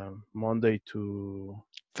Monday to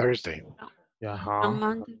Thursday. On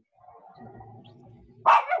Monday.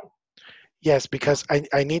 Yes, because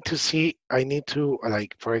I need to see, I need to,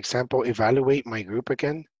 like, for example, evaluate my group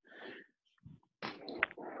again.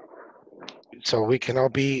 So we can all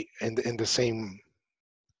be in the same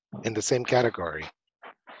category.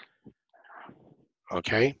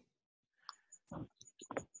 Okay.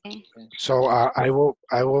 Okay. So I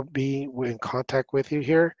will be in contact with you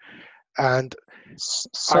here, and are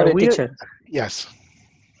Sorry, we? teacher. Yes.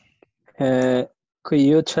 Could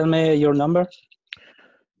you tell me your number?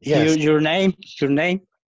 Yes. Your name? Your name?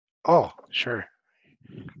 Oh, sure.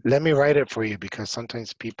 Let me write it for you because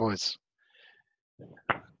sometimes people is.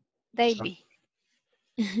 David.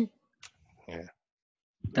 Yeah.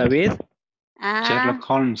 David? Sherlock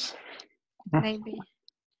Holmes. David.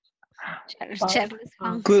 Charles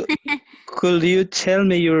Holmes. Could you tell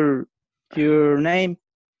me your name?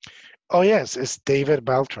 Oh yes, it's David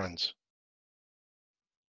Baltrons.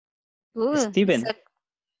 Good. Steven.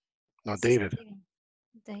 No, David.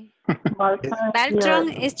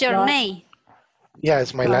 Baltron is your name. Yeah,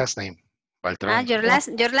 it's my last name. Baltron. Your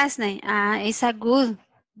last name. It's a good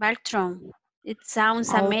Baltron. It sounds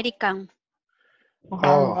American.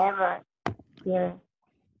 Oh. Never. Yeah.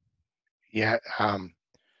 Yeah.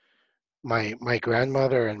 My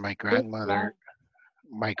grandmother and my grandfather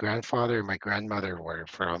and my grandmother were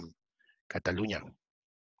from Catalunya.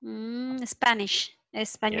 Spanish.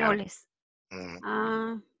 Españoles.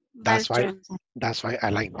 Yeah. That's why I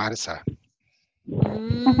like Barça.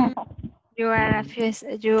 You are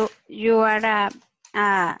you are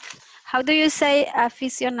a how do you say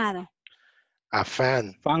aficionado? A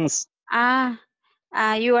fan. Fans.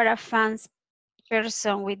 You are a fans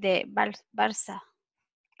person with the Barça.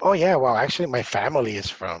 Oh yeah, well actually my family is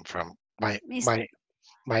from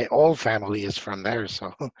my old family is from there,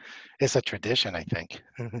 so it's a tradition, I think.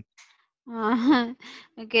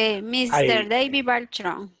 Okay, Mr. David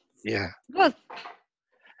Baltron. Yeah. Good.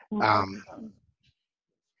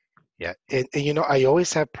 Yeah, and you know, I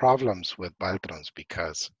always have problems with Baltrons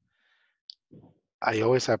because I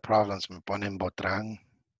always have problems. Me ponen Botrán.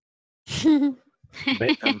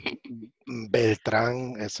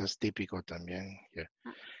 Beltrán, eso es típico también. Yeah.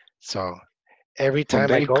 So every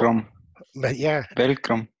time I go, but yeah.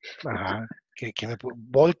 Velcrom. Ajá. Que me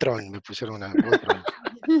Voltron, me pusieron una Voltron.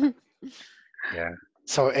 Yeah.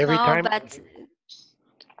 So every time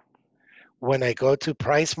when I go to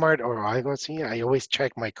PriceMart or I go see, I always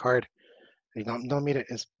check my card. No, mire,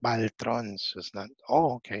 it's Baltrons. It's not.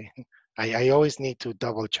 Oh, okay. I always need to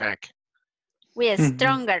double check. We are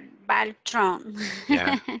stronger, Baltron.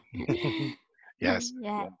 Yeah. Yes.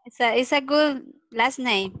 Yeah. It's a good last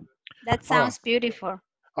name. That sounds beautiful.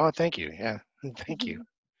 Oh, thank you. Yeah. Thank you.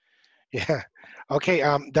 Yeah. Okay.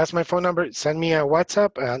 That's my phone number. Send me a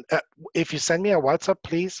WhatsApp, and if you send me a WhatsApp,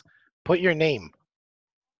 please put your name.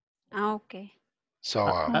 Okay. So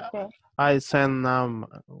I send a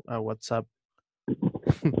WhatsApp.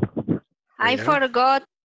 I forgot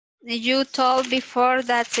you told before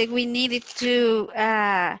that we needed to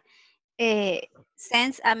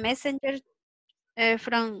send a messenger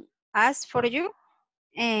from us for you.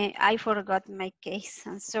 I forgot my case.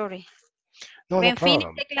 I'm sorry. No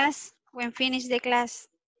problem. When finish the class.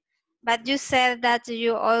 But you said that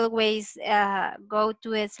you always go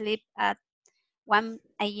to sleep at 1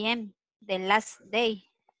 a.m. the last day.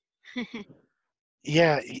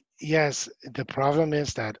 Yeah. Yes. The problem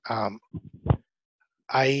is that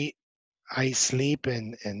I sleep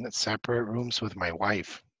in separate rooms with my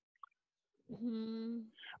wife.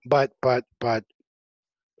 But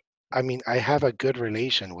I mean, I have a good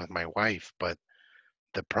relation with my wife, but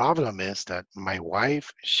the problem is that my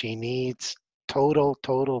wife, she needs total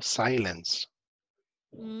silence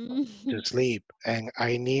to sleep, and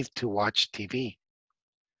I need to watch TV.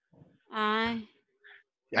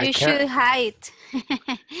 You should hide.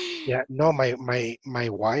 Yeah, no, my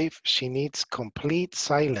wife, she needs complete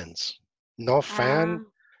silence. No fan,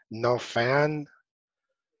 no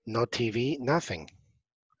TV, nothing.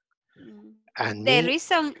 And The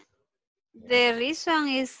reason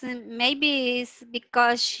is maybe is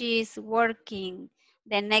because she's working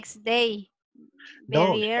the next day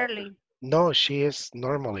very early. No, she is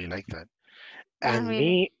normally like that. And really.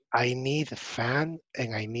 me, I need a fan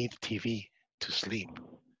and I need TV to sleep.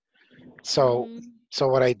 So, so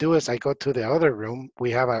what I do is I go to the other room.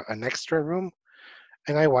 We have an extra room,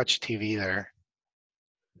 and I watch TV there.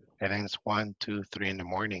 It ends 1, 2, 3 in the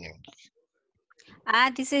morning.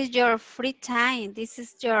 This is your free time. This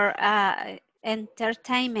is your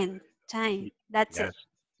entertainment time. That's it.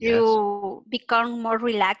 Yes. You become more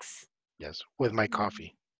relaxed. Yes, with my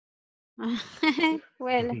coffee.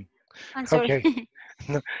 Well, I'm sorry. Okay.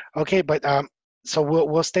 No, okay, but so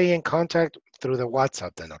we'll stay in contact through the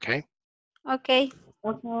WhatsApp then, okay? Okay.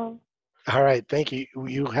 Okay. All right, thank you.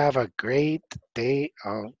 You have a great day.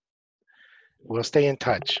 We'll stay in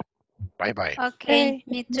touch. Bye-bye. Okay,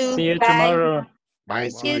 me too. See you Bye. tomorrow. Bye,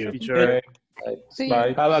 see you. See you.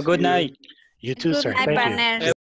 Have a good night. You too, sir. Good night, Thank you. partners.